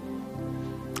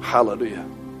 Hallelujah.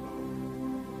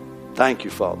 Thank you,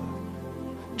 Father.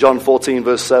 John 14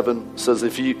 verse 7 says,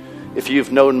 if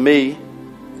you've known me,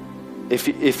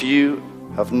 if you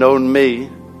have known me,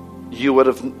 you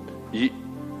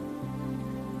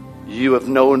have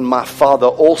known my Father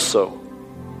also.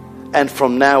 And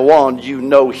from now on, you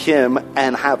know him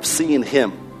and have seen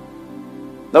him.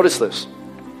 Notice this.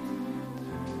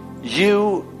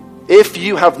 If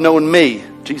you have known me,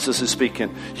 Jesus is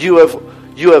speaking, you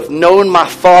have known my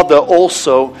Father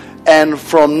also, and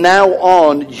from now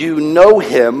on, you know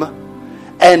him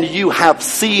and you have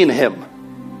seen him.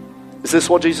 Is this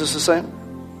what Jesus is saying?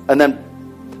 And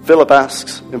then Philip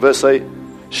asks in verse 8,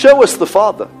 show us the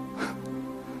Father.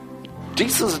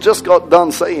 Jesus just got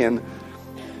done saying,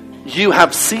 you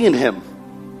have seen him.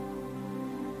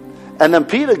 And then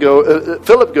Philip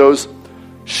goes,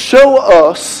 show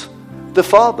us the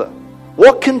Father.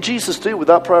 What can Jesus do with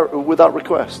that prayer, with that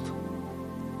request?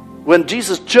 When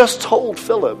Jesus just told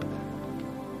Philip,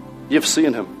 you've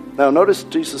seen him. Now notice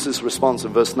Jesus' response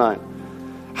in verse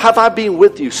 9. Have I been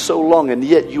with you so long and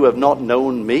yet you have not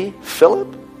known me,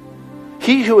 Philip?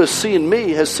 He who has seen me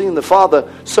has seen the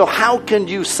Father. So how can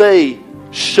you say,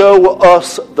 show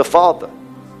us the Father?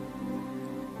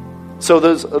 So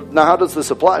now how does this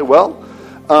apply? Well,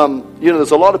 there's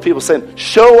a lot of people saying,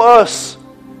 show us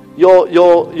your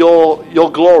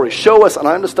glory. Show us. And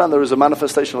I understand there is a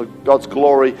manifestation of God's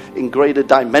glory in greater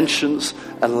dimensions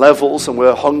and levels, and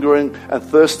we're hungering and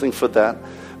thirsting for that.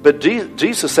 But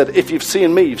Jesus said, if you've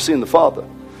seen me, you've seen the Father.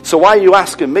 So why are you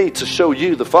asking me to show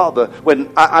you the Father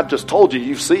when I've just told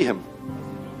you see him?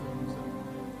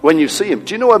 When you see him.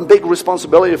 Do you know a big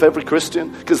responsibility of every Christian?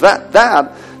 Because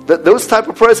those type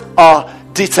of prayers are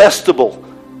detestable.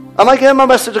 Am I getting my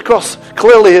message across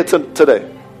clearly here today?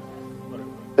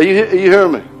 Are you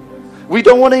hearing me? We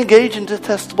don't want to engage in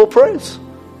detestable prayers.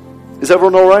 Is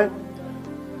everyone all right?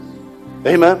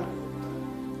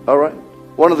 Amen. All right.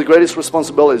 One of the greatest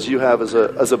responsibilities you have as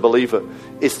a believer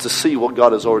is to see what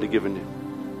God has already given you.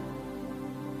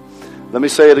 Let me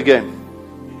say it again.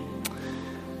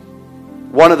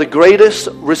 One of the greatest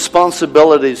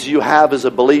responsibilities you have as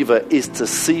a believer is to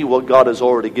see what God has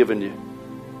already given you.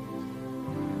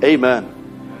 Amen.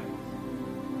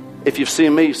 If you've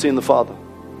seen me, you've seen the Father.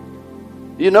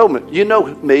 You know me. You know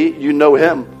me. You know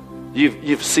him.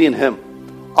 You've seen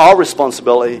him. Our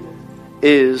responsibility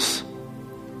is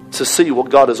to see what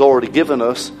God has already given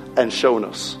us and shown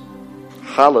us.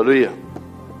 Hallelujah.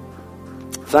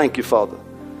 Thank you, Father.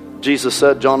 Jesus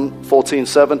said, John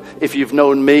 14:7, if you've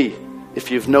known me,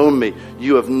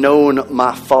 you have known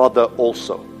my Father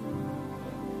also.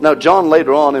 Now, John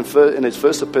later on in his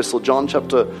first epistle, John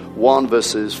chapter 1,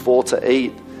 verses 4 to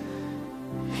 8,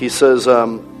 he says,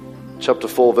 chapter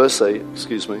 4, verse 8,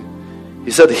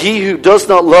 he said, he who does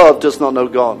not love does not know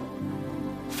God.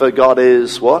 For God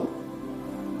is what?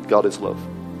 God is love.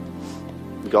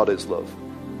 God is love.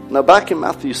 Now, back in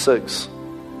Matthew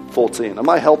 6:14, am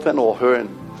I helping or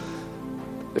hurting?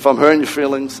 If I'm hurting your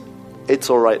feelings, it's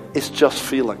all right. It's just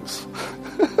feelings.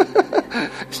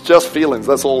 It's just feelings.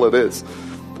 That's all it is.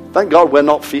 Thank God we're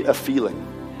not a feeling.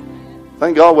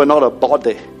 Thank God we're not a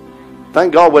body.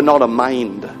 Thank God we're not a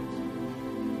mind.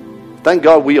 Thank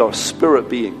God we are spirit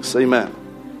beings. Amen.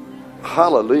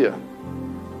 Hallelujah.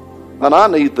 And I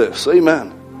need this.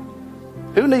 Amen.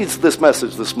 Who needs this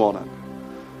message this morning?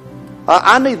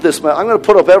 I need this message. I'm going to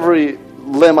put up every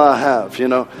limb I have,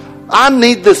 I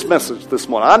need this message this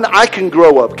morning. I can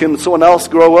grow up. Can someone else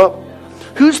grow up?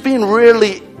 Who's been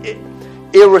really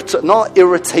not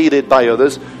irritated by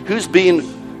others? Who's been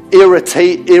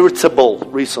irritable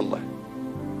recently?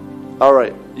 All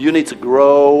right. You need to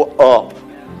grow up.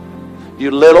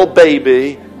 You little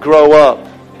baby, grow up.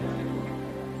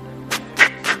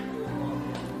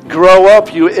 Grow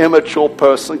up, you immature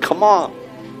person. Come on.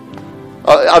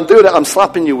 I'm doing it. I'm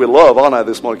slapping you with love, aren't I,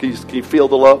 this morning? Can you feel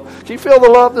the love? Can you feel the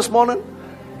love this morning?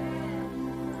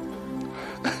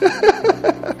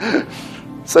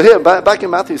 So here, back in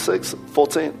Matthew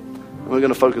 6:14, we're going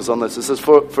to focus on this. It says,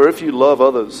 for if you love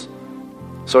others,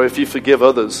 if you forgive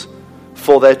others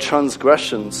for their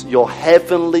transgressions, your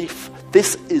heavenly...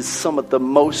 This is some of the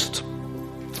most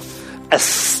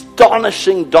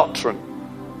astonishing doctrine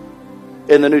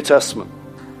in the New Testament.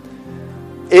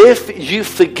 If you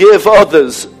forgive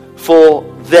others for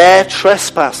their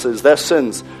trespasses, their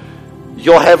sins,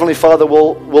 your heavenly Father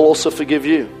will also forgive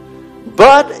you.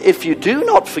 But if you do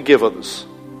not forgive others,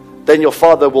 then your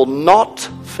Father will not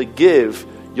forgive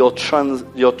your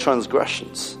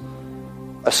transgressions.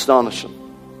 Astonishing.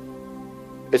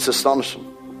 It's astonishing.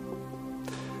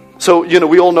 So,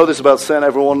 we all know this about sin.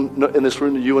 Everyone in this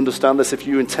room, you understand this. If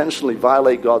you intentionally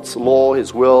violate God's law,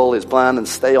 His will, His plan, and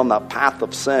stay on that path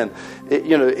of sin,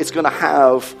 it's going to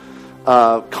have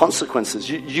consequences.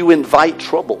 You invite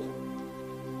trouble.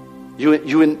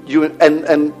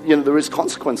 And there is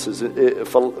consequences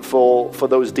for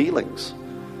those dealings.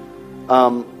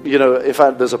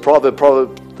 There's a proverb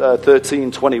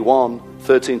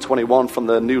 13:21 from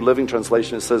the New Living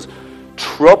Translation. It says,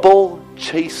 "Trouble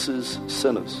chases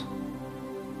sinners.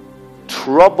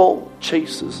 Trouble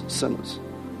chases sinners.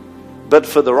 But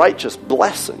for the righteous,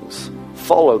 blessings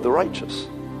follow the righteous."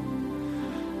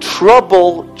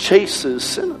 Trouble chases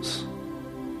sinners.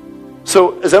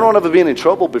 So, has anyone ever been in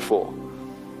trouble before?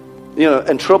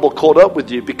 And trouble caught up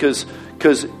with you because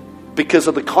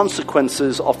of the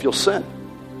consequences of your sin.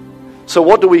 So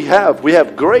what do we have? We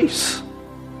have grace.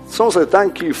 Someone say,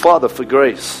 "Thank you, Father, for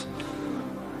grace."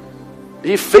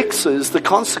 He fixes the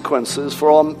consequences for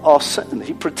our sin.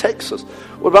 He protects us.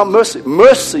 What about mercy?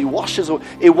 Mercy washes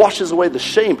away the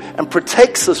shame and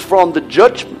protects us from the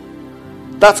judgment.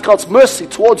 That's God's mercy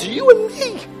towards you and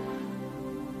me.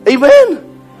 Amen.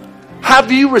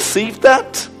 Have you received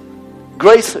that?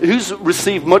 Grace. Who's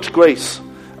received much grace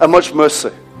and much mercy?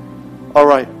 All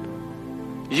right.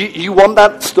 You want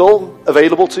that still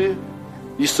available to you?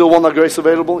 You still want that grace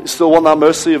available? You still want that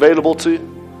mercy available to you?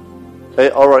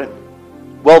 Hey, all right.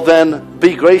 Well then,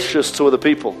 be gracious to other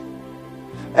people.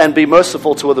 And be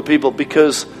merciful to other people.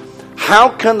 Because how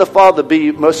can the Father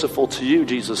be merciful to you,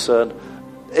 Jesus said,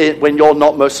 when you're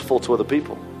not merciful to other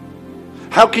people?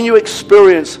 How can you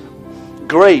experience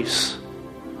grace,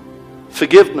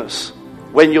 forgiveness,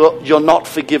 when you're not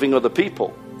forgiving other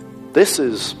people? This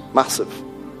is massive.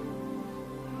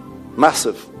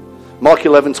 Massive. Mark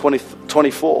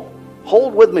 11:24.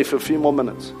 Hold with me for a few more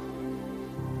minutes.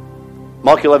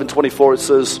 Mark 11:24, it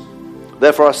says,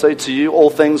 "Therefore I say to you,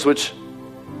 all things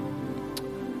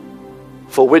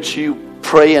for which you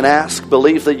pray and ask,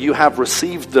 believe that you have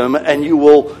received them, and it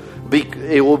will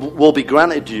be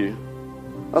granted you."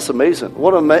 That's amazing.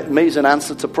 What an amazing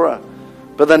answer to prayer.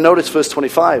 But then notice verse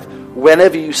 25.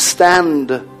 "Whenever you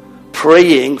stand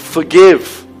praying,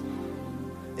 forgive.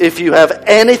 If you have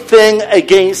anything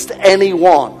against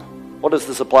anyone." What does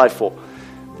this apply for?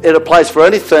 It applies for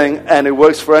anything, and it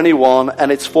works for anyone,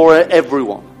 and it's for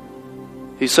everyone.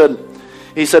 He said,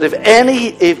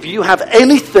 if you have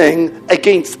anything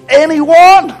against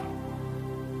anyone,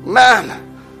 man,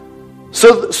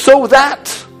 So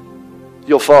that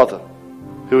your Father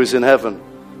who is in heaven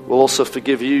will also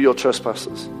forgive you your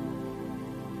trespasses.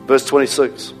 Verse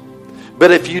 26.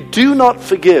 But if you do not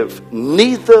forgive,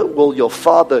 neither will your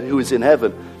Father who is in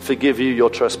heaven forgive you your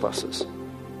trespasses.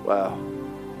 Wow.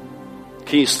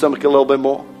 Can you stomach a little bit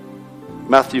more?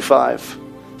 Matthew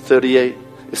 5:38.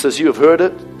 It says, you have heard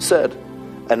it said,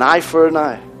 an eye for an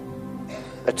eye,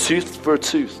 a tooth for a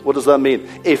tooth. What does that mean?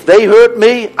 If they hurt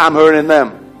me, I'm hurting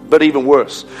them. But even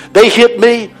worse. They hit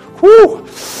me, whoo!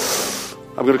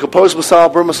 I'm going to compose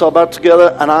myself, bring myself back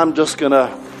together, and I'm just going to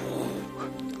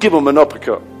give them an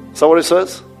uppercut. Is that what it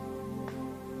says?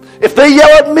 If they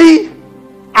yell at me,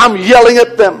 I'm yelling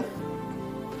at them.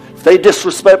 If they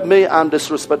disrespect me, I'm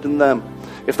disrespecting them.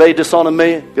 If they dishonor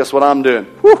me, guess what I'm doing?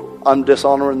 Whew, I'm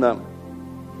dishonoring them.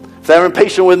 If they're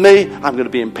impatient with me, I'm going to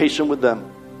be impatient with them.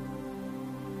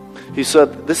 He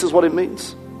said, this is what it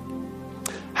means.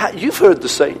 You've heard the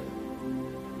saying.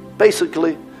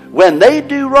 Basically, when they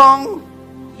do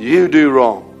wrong, you do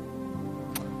wrong.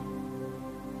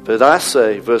 But I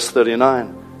say, verse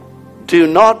 39, do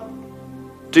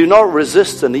not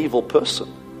resist an evil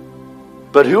person.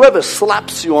 But whoever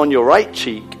slaps you on your right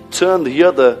cheek, turn the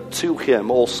other to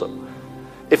him also.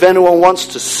 If anyone wants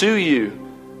to sue you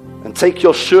and take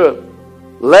your shirt,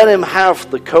 let him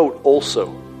have the coat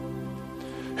also.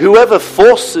 Whoever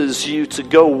forces you to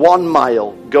go 1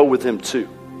 mile, go with him 2.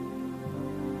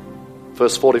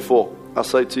 Verse 44, I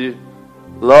say to you,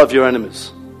 love your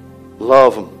enemies.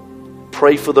 Love them.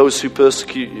 Pray for those who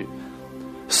persecute you,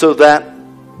 so that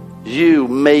you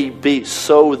may be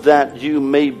sons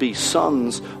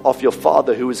of your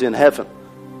Father who is in heaven.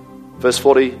 Verse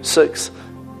 46,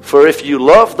 for if you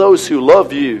love those who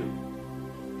love you,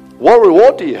 what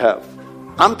reward do you have?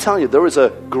 I'm telling you, there is a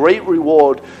great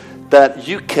reward that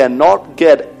you cannot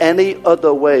get any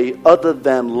other way other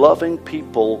than loving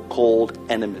people called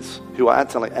enemies, who are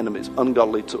acting like enemies,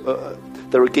 ungodly,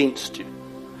 they're against you.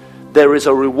 There is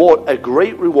a reward, a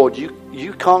great reward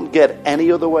you can't get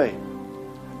any other way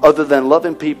other than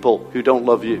loving people who don't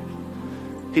love you.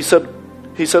 He said,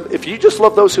 if you just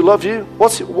love those who love you,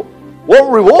 what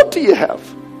reward do you have?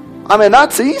 I mean,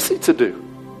 that's easy to do.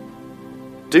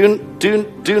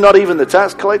 Do not even the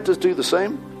tax collectors do the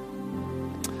same?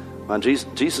 Man,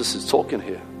 Jesus is talking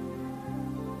here.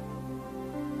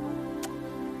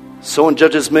 Someone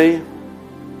judges me,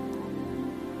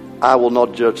 I will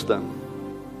not judge them.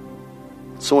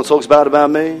 Someone talks bad about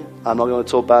me, I'm not going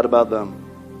to talk bad about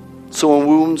them. Someone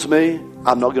wounds me,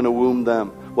 I'm not going to wound them.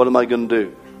 What am I going to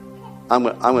do? I'm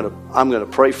going to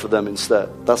pray for them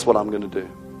instead. That's what I'm going to do.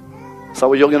 Is that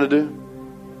what you're going to do?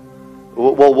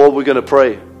 What are we going to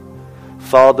pray?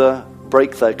 Father,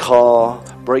 break their car,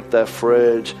 break their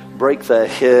fridge, break their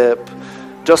hip.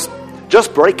 Just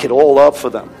break it all up for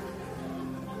them.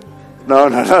 No.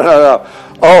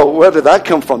 Oh, where did that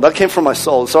come from? That came from my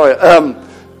soul. Sorry.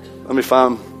 Let me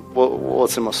find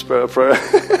what's in my spirit of prayer.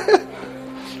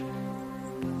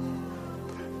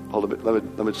 Hold on,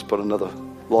 let me just put another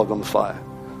log on the fire.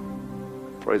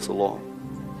 Praise the Lord.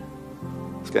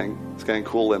 It's getting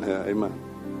cool in here. Amen.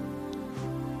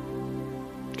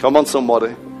 Come on,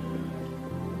 somebody.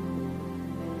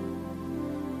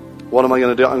 What am I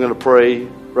going to do? I'm going to pray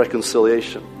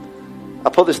reconciliation. I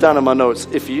put this down in my notes.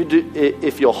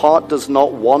 If your heart does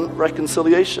not want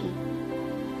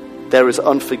reconciliation, there is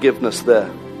unforgiveness there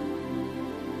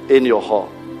in your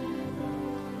heart.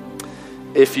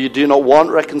 If you do not want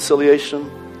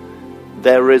reconciliation,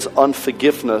 there is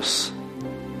unforgiveness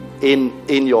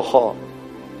in your heart.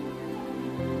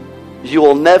 You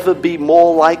will never be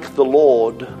more like the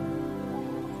Lord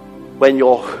when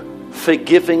you're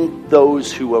forgiving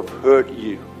those who have hurt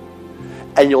you.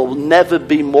 And you'll never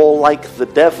be more like the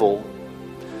devil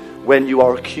when you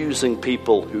are accusing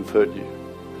people who've hurt you.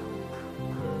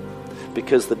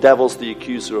 Because the devil's the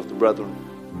accuser of the brethren.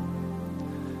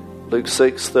 Luke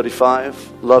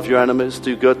 6:35, love your enemies,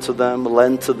 do good to them,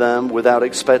 lend to them without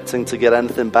expecting to get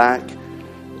anything back.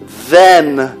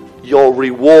 Then your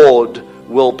reward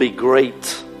will be great.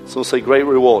 Someone say great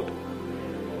reward.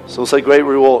 Someone say great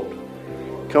reward.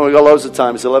 Come on, we got loads of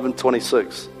time. It's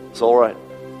 11:26. It's all right.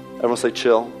 Everyone say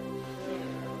chill.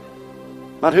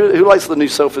 Man, who likes the new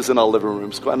sofas in our living room?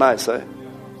 It's quite nice, eh?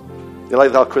 You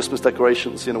like our Christmas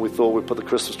decorations? You know, we thought we'd put the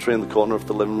Christmas tree in the corner of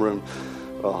the living room.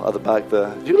 Well, at the back there.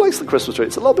 Who likes the Christmas tree?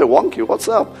 It's a little bit wonky. What's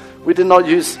up? We did not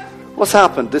use... What's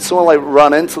happened? Did someone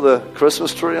run into the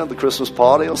Christmas tree at the Christmas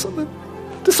party or something?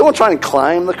 Did someone try and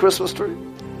climb the Christmas tree?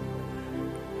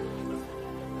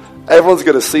 Everyone's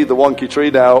going to see the wonky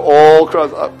tree now all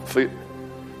across...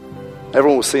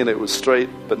 Everyone was seeing it was straight,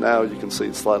 but now you can see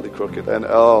it's slightly crooked. And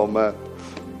oh man,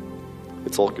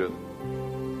 it's all good.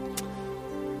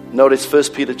 Notice 1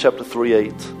 Peter chapter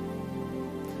 3:8.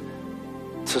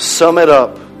 To sum it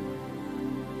up,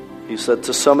 he said,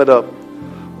 to sum it up,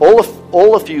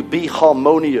 all of you be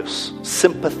harmonious,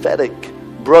 sympathetic,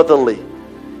 brotherly,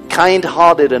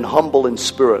 kind-hearted, and humble in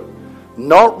spirit,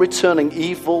 not returning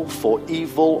evil for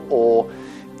evil or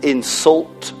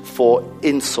insult for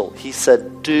insult. He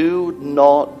said, do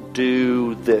not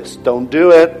do this. Don't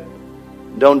do it.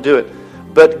 Don't do it.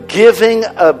 But giving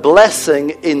a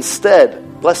blessing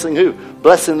instead. Blessing who?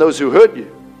 Blessing those who hurt you.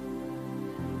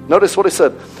 Notice what he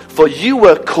said. For you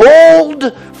were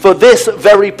called for this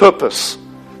very purpose,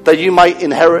 that you might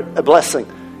inherit a blessing.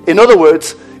 In other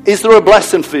words, is there a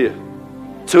blessing for you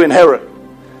to inherit?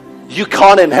 You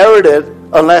can't inherit it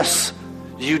unless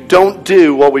you don't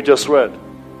do what we just read.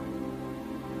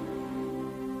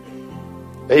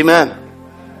 Amen.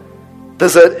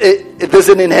 There's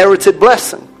an inherited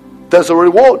blessing. There's a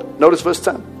reward. Notice verse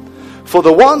 10. For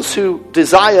the ones who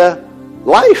desire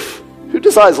life. Who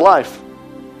desires life?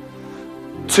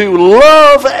 To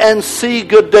love and see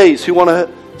good days. Who want to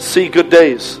see good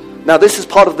days? Now this is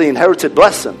part of the inherited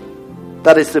blessing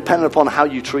that is dependent upon how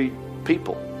you treat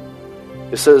people.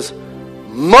 It says,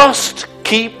 must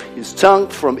keep his tongue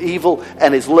from evil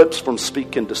and his lips from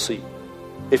speaking deceit.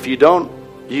 If you don't,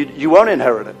 you won't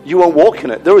inherit it. You won't walk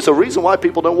in it. There is a reason why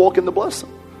people don't walk in the blessing.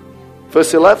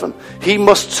 Verse 11. He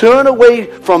must turn away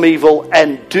from evil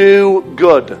and do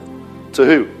good. To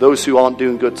who? Those who aren't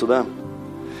doing good to them.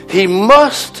 He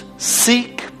must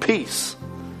seek peace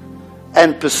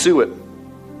and pursue it.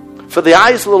 For the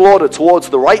eyes of the Lord are towards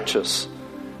the righteous,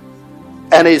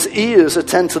 and his ears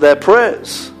attend to their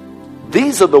prayers.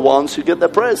 These are the ones who get their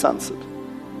prayers answered.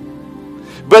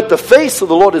 But the face of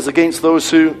the Lord is against those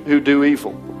who do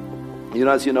evil. You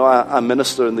know, as you know, I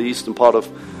minister in the eastern part of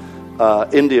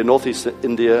India, northeast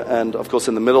India, and of course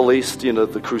in the Middle East, you know,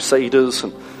 the Crusaders,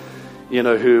 and you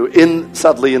know, who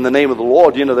sadly in the name of the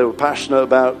Lord, you know, they were passionate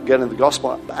about getting the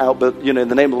gospel out, but you know, in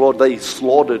the name of the Lord, they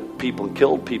slaughtered people and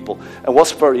killed people. And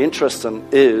what's very interesting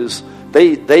is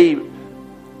they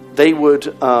would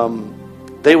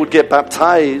get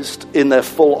baptized in their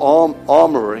full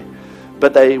armory,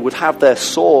 but they would have their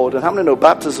sword. And how many know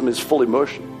baptism is full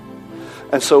immersion?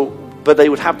 And so, but they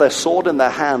would have their sword in their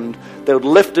hand. They would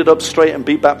lift it up straight and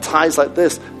be baptized like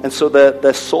this. And so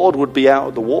their sword would be out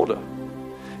of the water.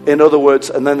 In other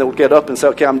words, and then they would get up and say,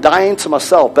 okay, I'm dying to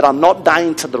myself, but I'm not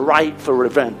dying to the right for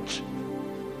revenge.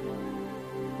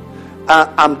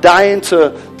 I'm dying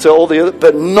to all the other,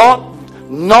 but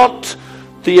not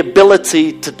the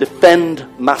ability to defend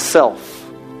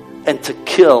myself and to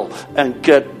kill and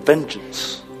get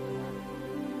vengeance.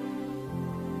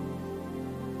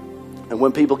 And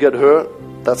when people get hurt,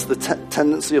 that's the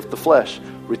tendency of the flesh,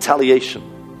 retaliation.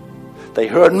 They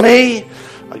hurt me,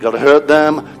 I got to hurt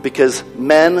them, because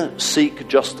men seek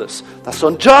justice. That's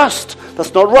unjust.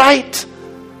 That's not right.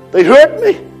 They hurt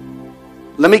me.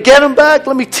 Let me get them back.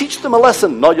 Let me teach them a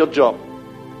lesson. Not your job.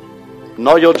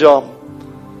 Not your job.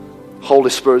 Holy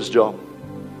Spirit's job.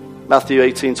 Matthew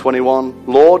 18:21.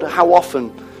 Lord, how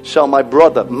often shall my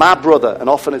brother, and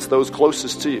often it's those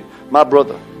closest to you, my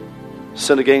brother,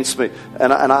 sin against me,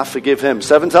 and I forgive him?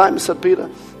 7 times, said Peter.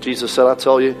 Jesus said, I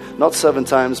tell you, not 7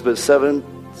 times, but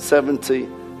 70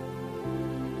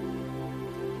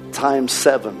 times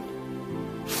 7.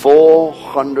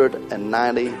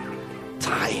 490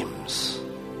 times.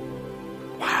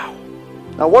 Wow.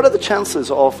 Now, what are the chances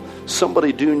of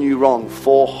somebody doing you wrong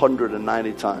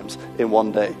 490 times in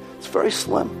one day? It's very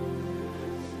slim.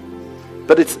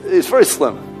 But it's very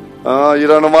slim. Oh, you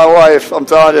don't know my wife, I'm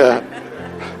telling you.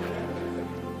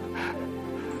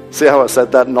 See how I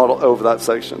said that, not over that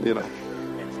section, you know.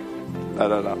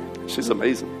 No. She's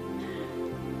amazing.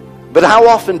 But how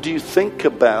often do you think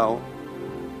about,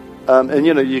 and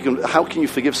you know, how can you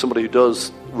forgive somebody who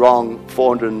does wrong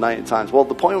 490 times? Well,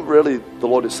 the point really the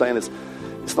Lord is saying is,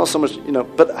 it's not so much, you know,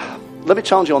 but let me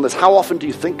challenge you on this. How often do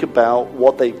you think about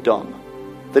what they've done?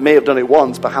 They may have done it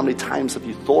once, but how many times have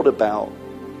you thought about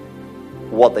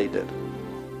what they did?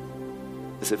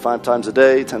 Is it 5 times a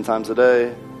day, 10 times a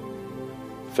day,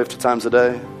 50 times a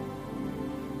day?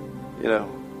 You know,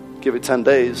 give it 10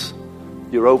 days,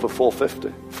 you're over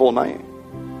 450, 490.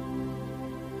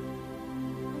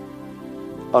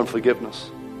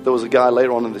 Unforgiveness. There was a guy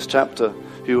later on in this chapter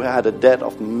who had a debt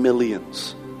of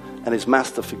millions, and his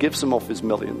master forgives him of his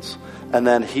millions. And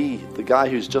then the guy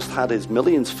who's just had his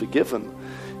millions forgiven,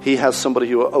 he has somebody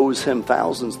who owes him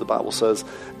thousands, the Bible says,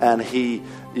 and he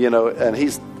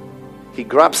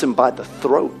grabs him by the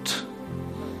throat.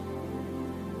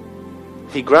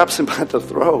 He grabs him by the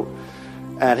throat,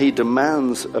 and he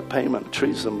demands a payment,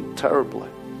 treats him terribly.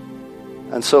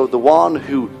 And so the one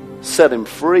who set him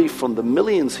free from the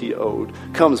millions he owed,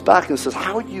 comes back and says,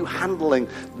 how are you handling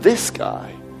this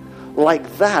guy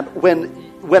like that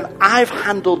when I've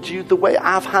handled you the way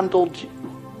I've handled you?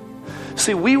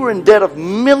 See, we were in debt of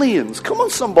millions. Come on,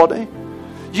 somebody.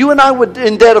 You and I were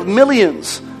in debt of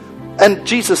millions. And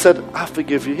Jesus said, I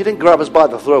forgive you. He didn't grab us by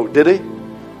the throat, did he?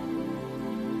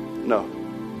 No.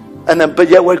 And then, but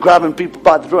yet we're grabbing people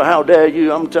by the throat. How dare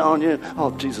you? I'm telling you.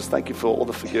 Oh, Jesus, thank you for all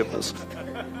the forgiveness.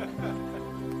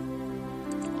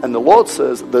 And the Lord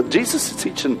says that Jesus is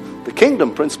teaching the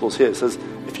kingdom principles here. It says,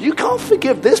 if you can't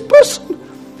forgive this person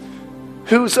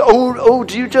who's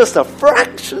owed you just a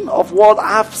fraction of what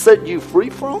I've set you free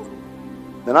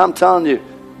from, then I'm telling you,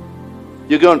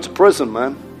 you're going to prison,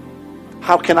 man.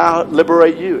 How can I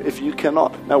liberate you if you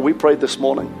cannot? Now, we prayed this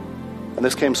morning, and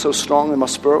this came so strong in my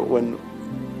spirit when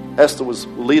Esther was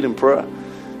leading prayer,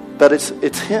 that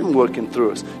it's him working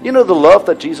through us. You know, the love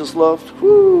that Jesus loved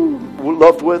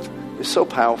with is so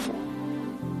powerful.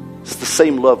 It's the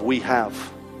same love we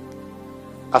have.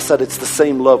 I said it's the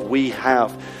same love we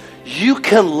have. You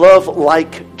can love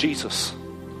like Jesus.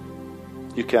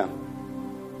 You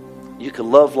can. You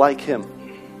can love like him.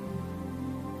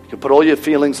 You can put all your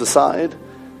feelings aside,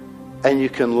 and you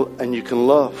can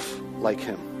love like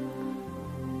him.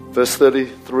 Verse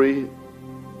 33,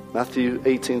 Matthew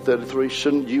 18:33.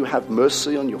 Shouldn't you have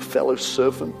mercy on your fellow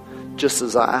servant, just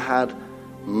as I had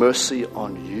mercy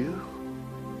on you?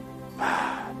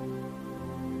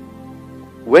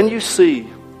 When you see,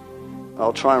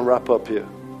 I'll try and wrap up here.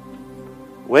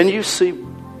 When you see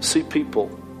people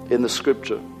in the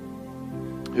scripture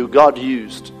who God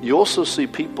used, you also see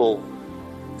people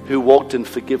who walked in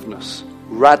forgiveness,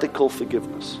 radical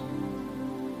forgiveness.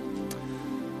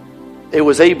 It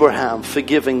was Abraham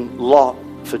forgiving Lot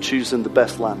for choosing the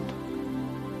best land.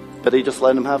 But he just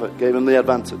let him have it, gave him the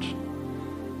advantage.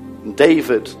 And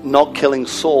David not killing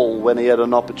Saul when he had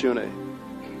an opportunity.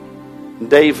 And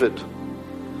David,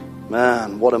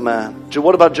 man, what a man.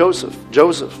 What about Joseph?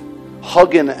 Joseph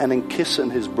hugging and kissing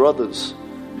his brothers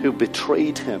who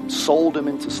betrayed him, sold him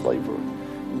into slavery.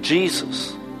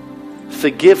 Jesus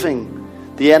forgiving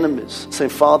the enemies, saying,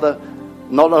 Father,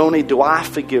 not only do I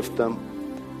forgive them,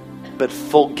 but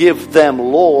forgive them,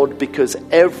 Lord, because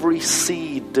every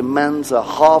seed demands a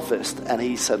harvest. And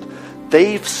he said,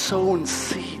 they've sown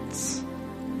seeds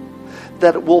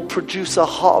that will produce a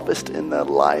harvest in their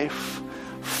life.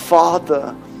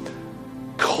 Father,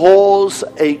 cause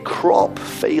a crop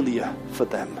failure for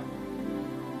them.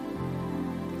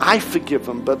 I forgive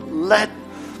them, but let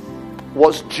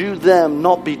what's due them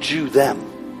not be due them.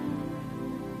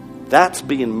 That's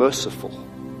being merciful.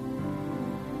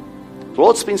 The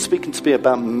Lord's been speaking to me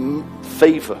about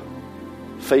favor.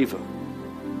 Favor.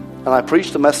 And I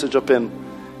preached a message up in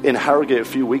Harrogate a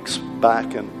few weeks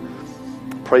back, and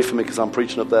pray for me because I'm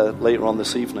preaching up there later on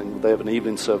this evening. They have an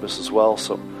evening service as well,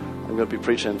 so I'm going to be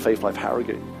preaching in Faith Life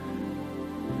Harrogate.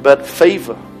 But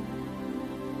favor.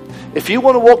 If you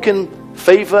want to walk in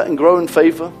favor and grow in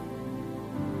favor,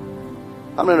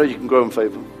 how many know you can grow in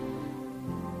favor?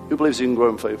 Who believes you can grow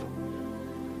in favor?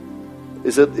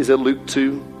 Is it Luke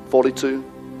 2:42,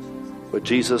 where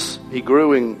Jesus, he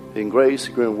grew in grace,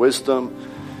 he grew in wisdom,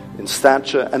 in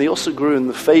stature, and he also grew in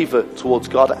the favor towards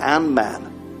God and man.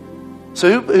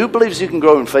 So who believes you can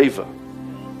grow in favor?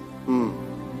 Who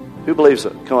believes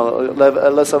it? Come on,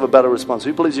 let's have a better response.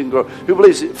 Who believes you can grow? Who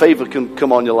believes favor can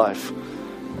come on your life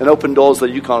and open doors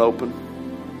that you can't open?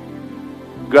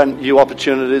 Grant you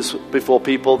opportunities before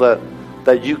people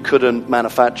that you couldn't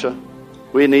manufacture.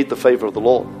 We need the favor of the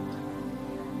Lord.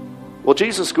 Well,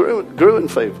 Jesus grew in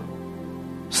favor.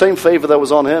 Same favor that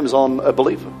was on him is on a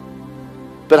believer.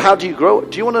 But how do you grow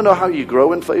it? Do you want to know how you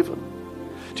grow in favor?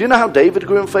 Do you know how David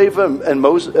grew in favor and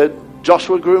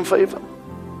Joshua grew in favor?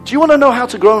 Do you want to know how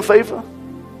to grow in favor?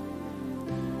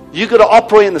 You got to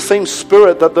operate in the same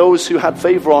spirit that those who had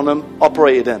favor on him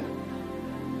operated in.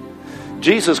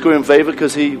 Jesus grew in favor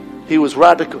because he was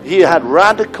radical. He had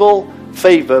radical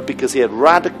favor because he had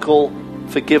radical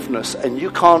forgiveness. And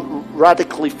you can't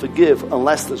radically forgive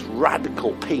unless there's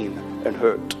radical pain and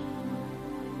hurt.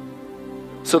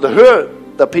 So the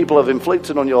hurt that people have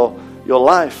inflicted on your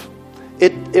life,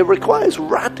 it requires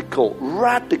radical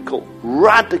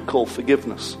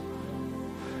forgiveness.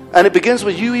 And it begins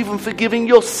with you even forgiving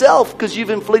yourself because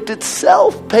you've inflicted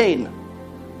self-pain.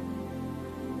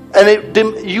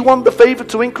 And you want the favor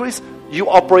to increase, you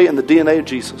operate in the DNA of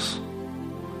Jesus.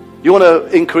 You want to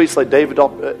increase like David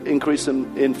increase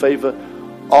in favor,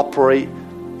 operate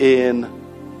in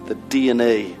the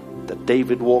DNA that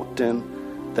David walked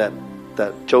in, that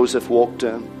Joseph walked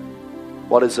in.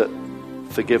 What is it?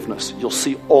 Forgiveness. You'll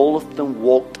see all of them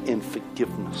walked in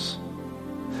forgiveness.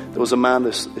 There was a man,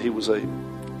 he was a,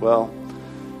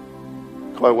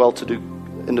 quite well-to-do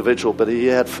individual, but he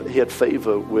had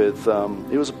favor with,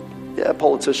 he was a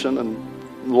politician, and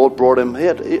the Lord brought him, he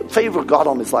had favor of God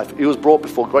on his life. He was brought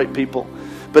before great people,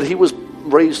 but he was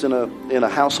raised in a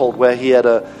household where he had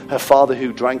a father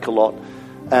who drank a lot,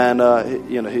 and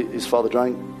his father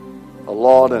drank a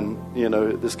lot, and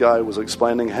this guy was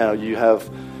explaining how you have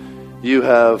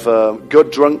good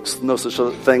drunks, no such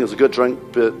thing as a good drunk,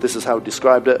 but this is how he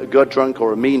described it: a good drunk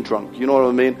or a mean drunk. You know what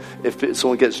I mean? If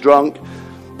someone gets drunk,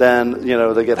 then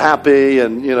they get happy,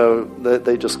 and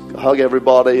they just hug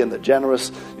everybody, and they're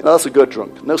generous. That's a good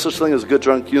drunk. No such thing as a good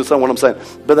drunk. You understand what I'm saying?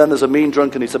 But then there's a mean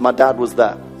drunk, and he said my dad was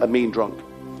that, a mean drunk.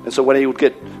 And so when he would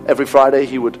get every Friday,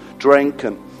 he would drink,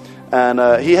 and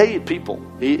he hated people.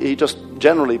 He just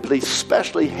generally, but he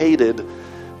especially hated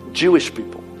Jewish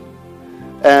people.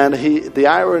 And the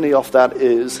irony of that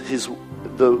is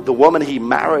the woman he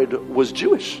married was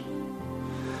Jewish.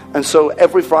 And so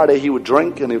every Friday he would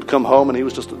drink, and he would come home,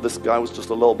 and this guy was just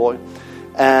a little boy.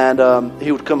 And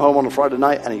he would come home on a Friday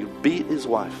night, and he would beat his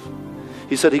wife.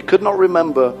 He said he could not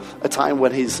remember a time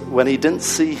when he didn't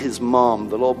see his mom,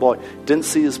 the little boy, didn't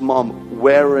see his mom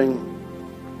wearing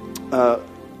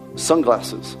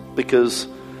sunglasses, because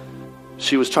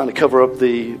she was trying to cover up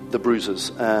the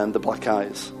bruises and the black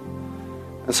eyes.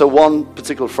 And so one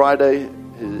particular Friday,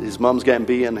 his mom's getting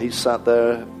beaten. He sat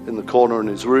there in the corner in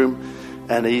his room,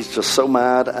 and he's just so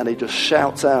mad, and he just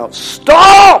shouts out,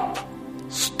 "Stop!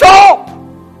 Stop!"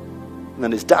 And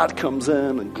then his dad comes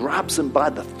in and grabs him by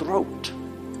the throat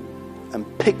and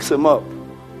picks him up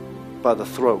by the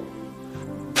throat.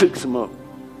 Picks him up.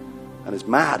 And is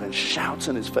mad and shouts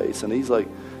in his face, and he's like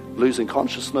losing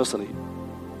consciousness, and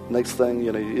next thing,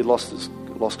 he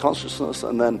lost consciousness,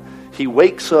 and then he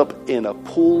wakes up in a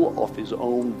pool of his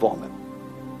own vomit.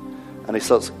 And he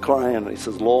starts crying, and he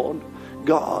says, "Lord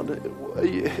God,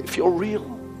 if you're real,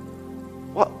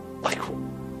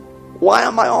 why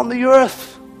am I on the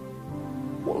earth?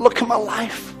 Look at my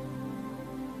life.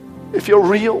 If you're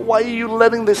real, why are you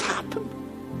letting this happen?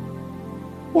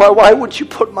 Why would you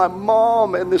put my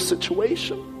mom in this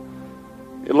situation?"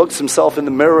 He looks himself in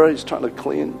the mirror. He's trying to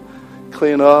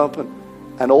clean up,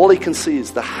 and all he can see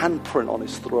is the handprint on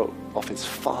his throat of his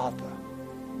father.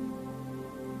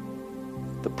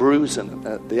 The bruise and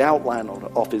the outline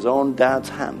of his own dad's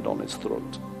hand on his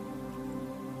throat.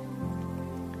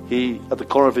 At the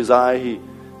corner of his eye,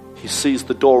 he sees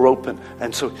the door open,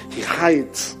 and so he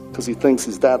hides because he thinks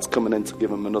his dad's coming in to give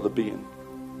him another beating.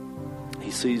 He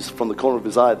sees from the corner of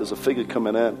his eye there's a figure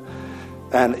coming in,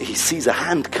 and he sees a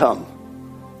hand come,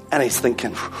 and he's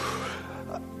thinking,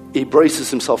 he braces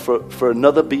himself for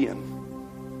another beating,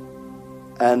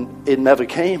 and it never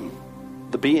came.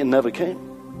 The beating never came.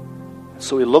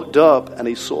 So he looked up, and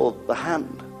he saw the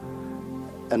hand,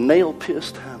 a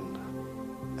nail-pierced hand,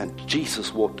 and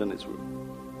Jesus walked in his room.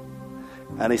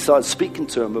 And he started speaking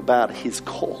to him about his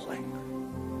calling.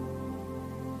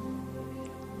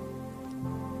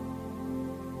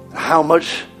 How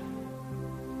much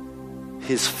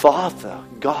his Father,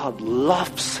 God,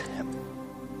 loves him.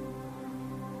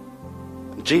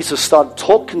 And Jesus started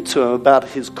talking to him about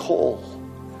his call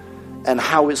and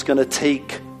how it's going to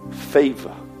take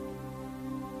favor.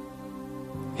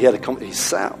 He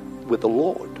sat with the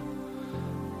Lord.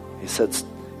 He said,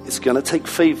 it's going to take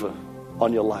favor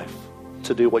on your life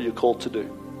to do what you're called to do.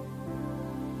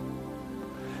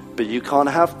 But you can't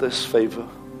have this favor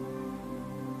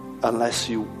unless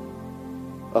you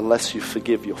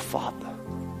forgive your father.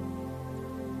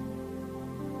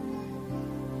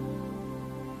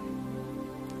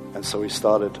 And so he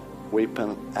started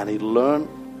weeping, and he learned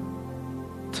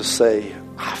to say,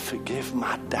 I forgive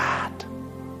my dad.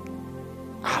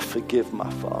 I forgive my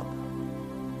father.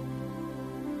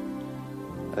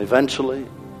 And eventually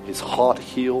his heart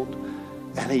healed,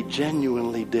 and he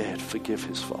genuinely did forgive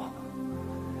his father.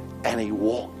 And he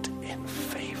walked in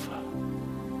favor.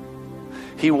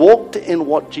 He walked in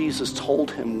what Jesus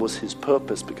told him was his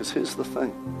purpose, because here's the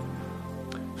thing.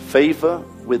 Favor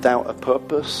without a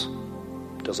purpose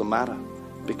doesn't matter,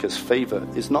 because favor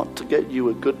is not to get you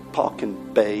a good parking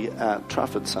bay at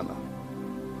Trafford Centre.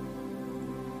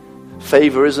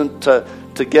 Favor isn't to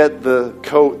get the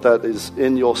coat that is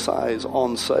in your size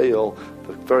on sale,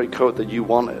 the very coat that you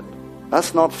wanted.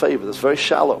 That's not favor. That's very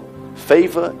shallow.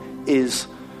 Favor is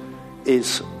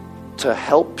to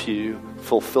help you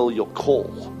fulfill your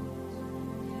call.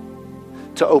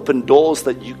 To open doors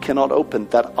that you cannot open,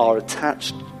 that are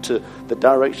attached to the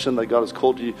direction that God has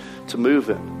called you to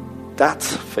move in.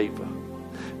 That's favor.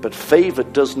 But favor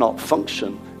does not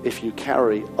function if you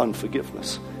carry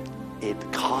unforgiveness. It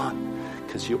can't,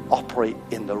 because you operate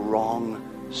in the wrong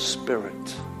Spirit.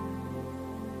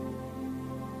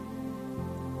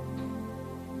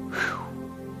 Whew.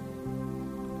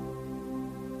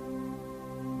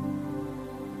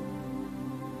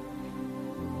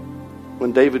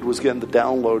 When David was getting the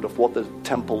download of what the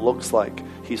temple looks like,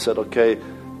 he said, okay,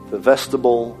 the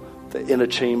vestibule, the inner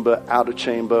chamber, outer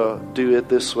chamber, do it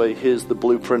this way, here's the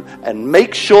blueprint, and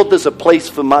make sure there's a place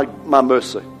for my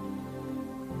mercy.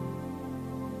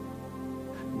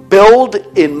 Build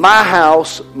in my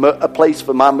house a place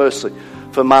for my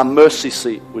mercy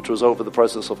seat, which was over the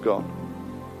presence of God,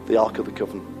 the Ark of the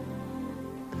Covenant.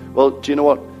 Well, do you know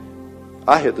what?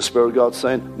 I hear the Spirit of God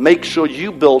saying, make sure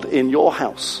you build in your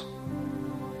house,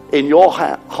 in your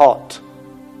heart,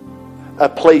 a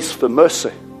place for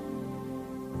mercy.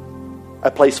 A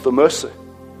place for mercy.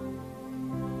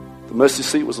 The mercy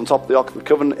seat was on top of the Ark of the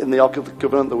Covenant. In the Ark of the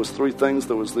Covenant, there was three things.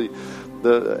 There was the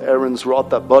Aaron's rod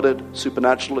that budded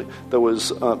supernaturally. There was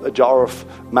a jar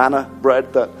of manna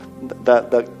bread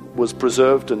that was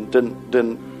preserved and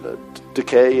didn't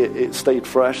decay. It stayed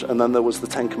fresh. And then there was the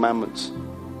Ten Commandments.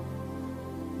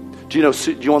 Do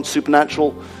you want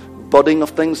supernatural budding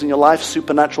of things in your life?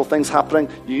 Supernatural things happening?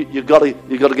 You got to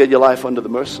get your life under the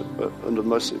mercy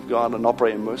of God and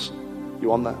operate in mercy. You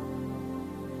want that?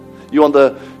 You want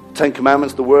the Ten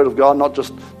Commandments, the Word of God, not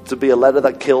just to be a letter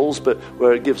that kills, but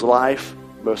where it gives life?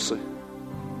 Mercy.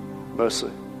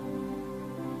 Mercy.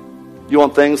 You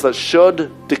want things that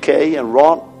should decay and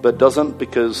rot, but doesn't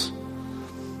because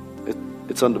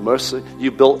it's under mercy.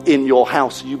 You built in your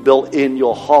house, you built in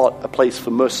your heart a place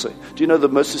for mercy. Do you know the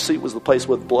mercy seat was the place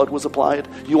where blood was applied?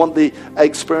 You want to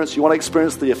experience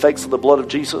the effects of the blood of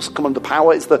Jesus? Come on, the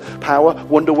power is the power,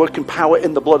 wonder-working power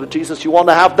in the blood of Jesus. You want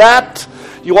to have that?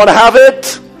 You want to have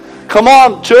it? Come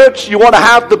on, church, you want to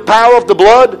have the power of the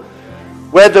blood?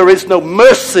 Where there is no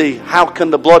mercy, how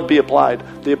can the blood be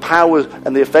applied? The power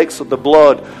and the effects of the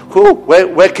blood.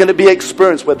 Where can it be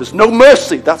experienced? Where there's no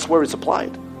mercy, that's where it's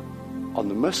applied. On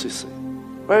the mercy seat.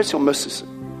 Where is your mercy seat?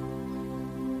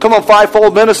 Come on,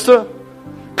 fivefold minister.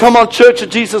 Come on, Church of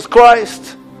Jesus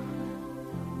Christ.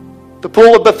 The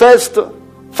pool of Bethesda.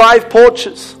 5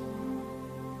 porches.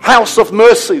 House of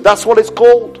mercy. That's what it's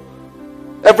called.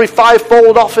 Every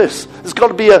fivefold office. There's got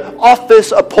to be an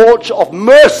office, a porch of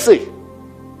mercy.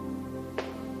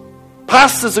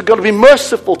 Pastors are going to be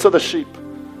merciful to the sheep.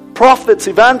 Prophets,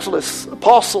 evangelists,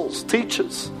 apostles,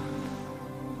 teachers.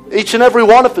 Each and every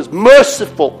one of us,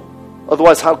 merciful.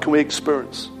 Otherwise, how can we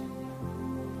experience?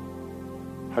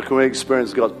 How can we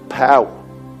experience God's power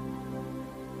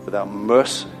without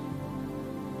mercy?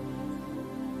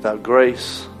 Without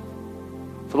grace?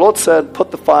 The Lord said, put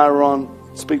the fire on,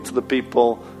 speak to the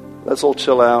people, let's all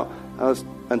chill out,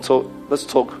 and let's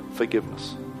talk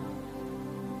forgiveness.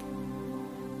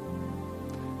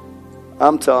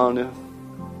 I'm telling you,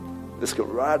 this can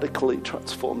radically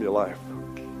transform your life.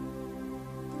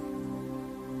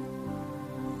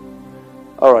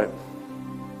 All right.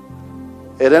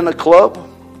 It ain't a club.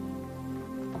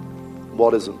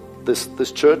 What is it?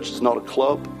 This church is not a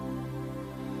club.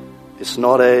 It's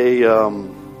not a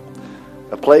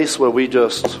place where we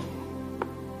just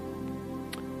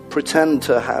pretend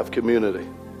to have community.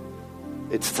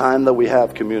 It's time that we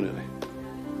have community.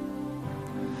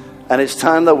 And it's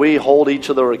time that we hold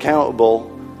each other accountable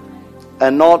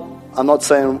and I'm not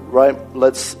saying, right,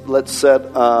 let's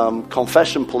set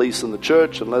confession police in the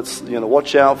church and let's,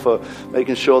 watch out for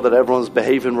making sure that everyone's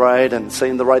behaving right and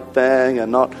saying the right thing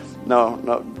and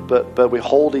but we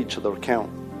hold each other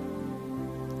account.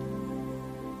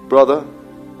 Brother,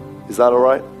 is that all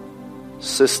right?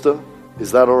 Sister,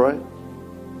 is that all right?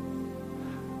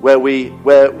 Where we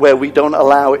don't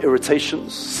allow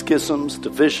irritations, schisms,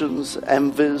 divisions,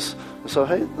 envies. So,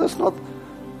 hey,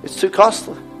 it's too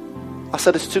costly. I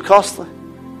said it's too costly.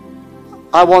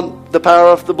 I want the power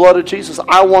of the blood of Jesus.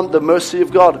 I want the mercy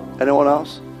of God. Anyone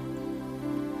else?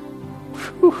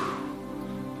 Whew.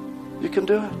 You can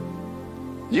do it.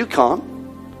 You can't.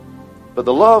 But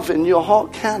the love in your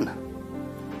heart can.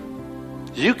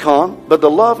 You can't, but the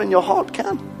love in your heart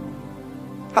can.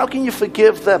 How can you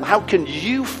forgive them? How can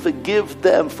you forgive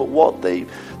them for what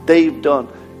they've done?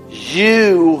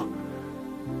 You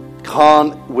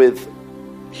can't with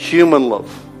human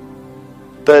love.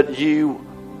 But you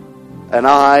and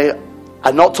I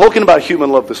are not talking about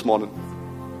human love this morning.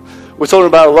 We're talking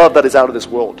about a love that is out of this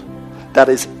world. That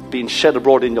is being shed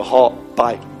abroad in your heart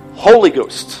by Holy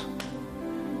Ghost.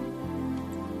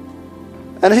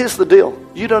 And here's the deal.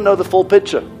 You don't know the full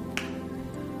picture.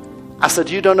 I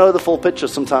said you don't know the full picture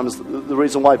sometimes. The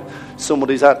reason why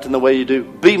somebody's acting the way you do.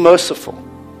 Be merciful.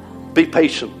 Be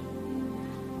patient.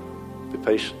 Be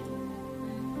patient.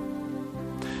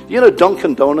 You know,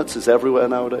 Dunkin' Donuts is everywhere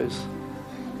nowadays.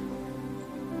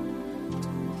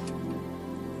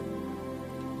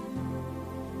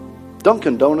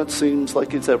 Dunkin' Donuts seems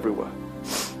like it's everywhere.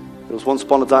 It was once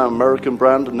upon a time an American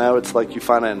brand, and now it's like you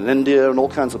find it in India and all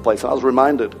kinds of places. I was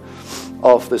reminded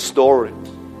of this story.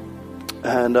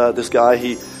 And this guy,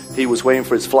 he was waiting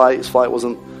for his flight. His flight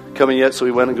wasn't coming yet, so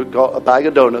he went and got a bag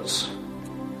of donuts.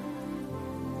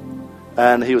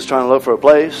 And he was trying to look for a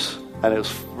place, and it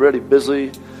was really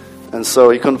busy. And so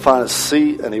he couldn't find a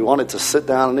seat, and he wanted to sit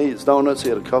down and eat his donuts. He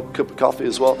had a cup of coffee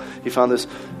as well. He found this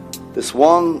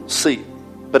one seat.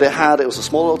 But it was a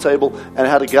small little table, and it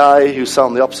had a guy who sat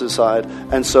on the opposite side.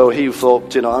 And so he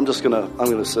thought, I'm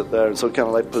gonna sit there. And so kind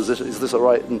of like position, is this all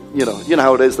right? And you know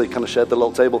how it is. They kind of shared the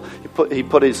little table. He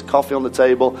put his coffee on the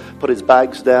table, put his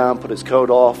bags down, put his coat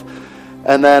off,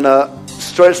 and then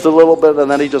stretched a little bit.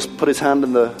 And then he just put his hand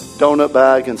in the donut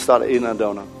bag and started eating a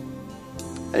donut.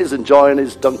 And he's enjoying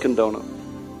his Dunkin' Donut.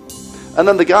 And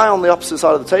then the guy on the opposite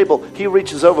side of the table, he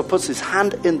reaches over, puts his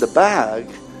hand in the bag,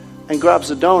 and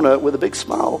grabs a donut with a big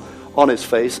smile on his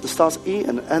face and starts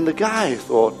eating. And the guy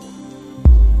thought,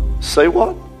 say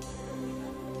what?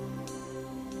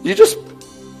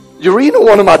 You're eating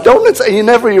one of my donuts and you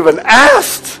never even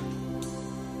asked.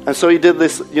 And so he did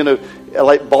this,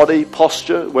 like body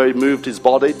posture where he moved his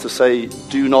body to say,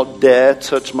 do not dare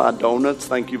touch my donuts.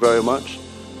 Thank you very much.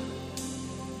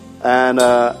 And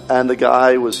the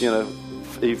guy was, he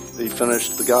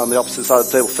finished, the guy on the opposite side of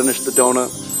the table finished the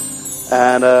donut.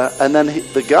 And then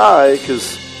the guy,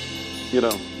 because,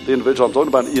 the individual I'm talking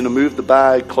about, moved the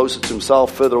bag closer to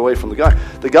himself, further away from the guy.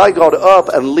 The guy got up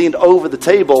and leaned over the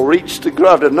table, reached to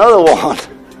grab another one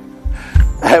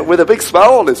with a big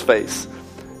smile on his face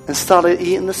and started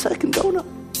eating the second donut.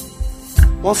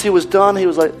 Once he was done, he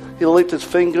licked his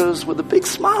fingers with a big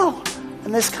smile.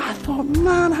 And this guy thought,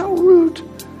 man, how rude.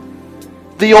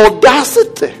 The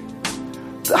audacity.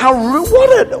 How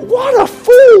rude. What a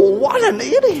fool. What an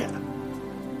idiot.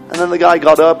 And then the guy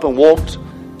got up and walked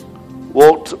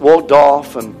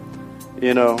off, and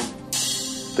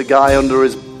the guy under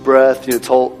his breath,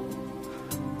 told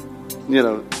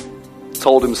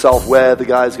himself where the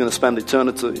guy's going to spend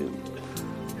eternity.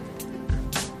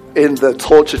 In the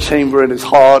torture chamber in his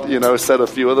heart, said a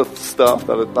few other stuff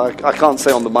that I can't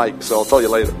say on the mic, so I'll tell you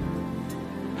later.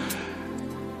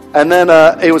 And then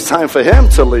it was time for him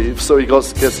to leave, so he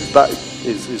gets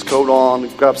his coat on,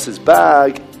 grabs his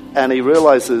bag, and he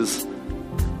realizes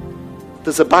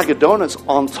there's a bag of donuts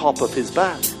on top of his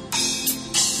bag.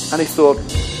 And he thought,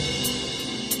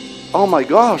 oh my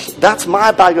gosh, that's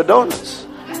my bag of donuts.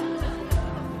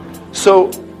 So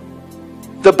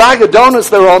the bag of donuts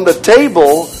that were on the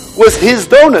table was his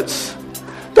donuts.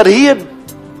 That he had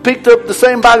picked up the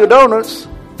same bag of donuts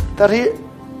and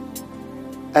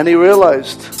he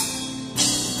realized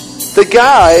the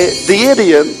guy, the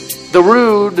idiot, the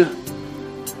rude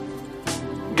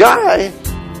guy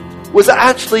was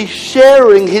actually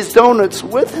sharing his donuts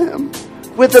with him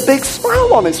with a big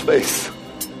smile on his face.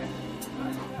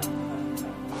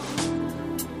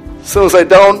 So as I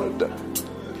don't,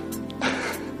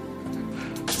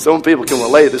 some people can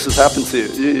relate. This has happened to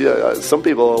you. Some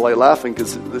people are like laughing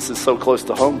because this is so close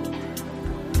to home.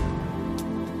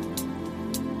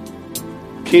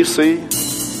 Can you see?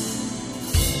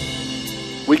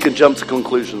 We can jump to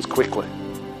conclusions quickly.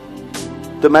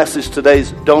 The message today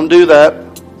is don't do that.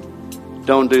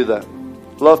 Don't do that.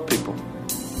 Love people.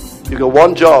 You got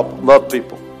one job, love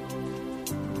people.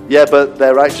 Yeah, but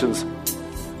their actions,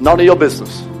 none of your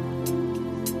business.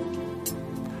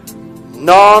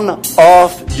 None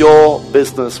of your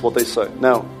business what they say.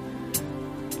 Now,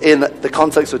 in the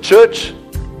context of church,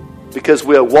 because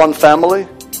we are one family,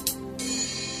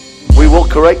 we will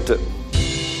correct it.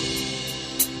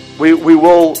 We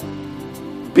will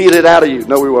beat it out of you.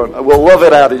 No, we won't. We'll love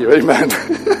it out of you. Amen.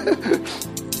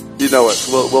 You know us.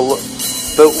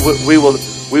 But we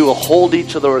will hold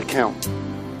each other account.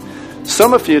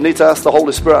 Some of you need to ask the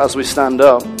Holy Spirit as we stand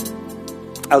up.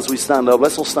 As we stand up,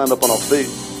 let's all stand up on our feet.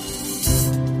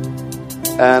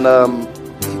 And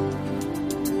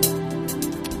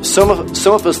some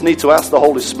of us need to ask the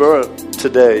Holy Spirit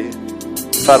today.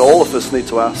 In fact, all of us need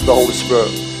to ask the Holy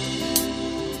Spirit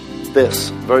this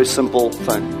very simple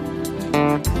thing.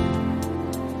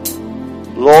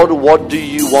 Lord, what do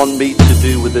you want me to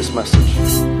do with this message?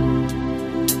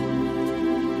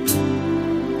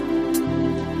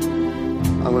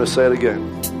 I'm going to say it again.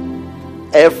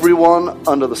 Everyone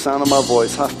under the sound of my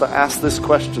voice has to ask this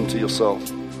question to yourself.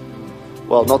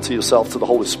 Well, not to yourself, to the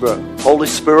Holy Spirit. Holy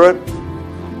Spirit,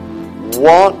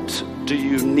 what do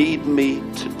you need me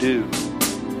to do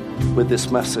with this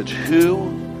message?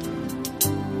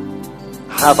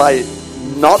 have I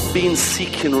not been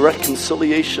seeking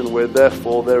reconciliation where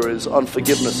therefore there is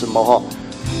unforgiveness in my heart?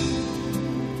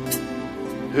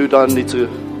 Who do I need to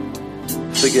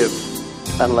forgive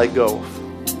and let go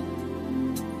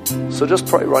of? So just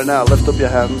pray right now. Lift up your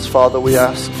hands. Father, we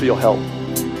ask for your help.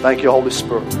 Thank you, Holy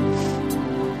Spirit.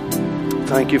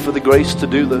 Thank you for the grace to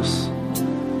do this.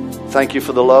 Thank you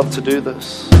for the love to do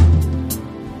this.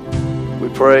 We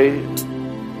pray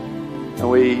and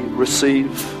we receive,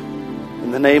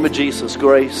 in the name of Jesus,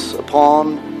 grace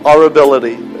upon our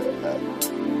ability,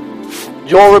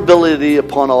 your ability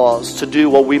upon ours to do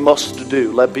what we must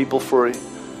do. Let people free.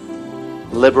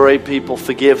 Liberate people,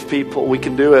 forgive people. We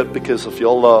can do it because of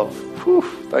your love. Whew.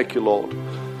 Thank you, Lord.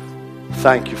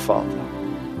 Thank you, Father.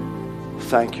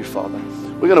 Thank you, Father.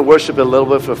 We're going to worship a little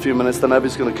bit for a few minutes. Then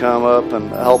Abby's going to come up and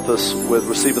help us with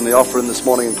receiving the offering this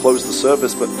morning and close the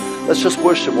service. But let's just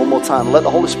worship one more time. Let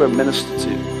the Holy Spirit minister to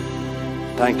you.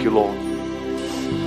 Thank you, Lord.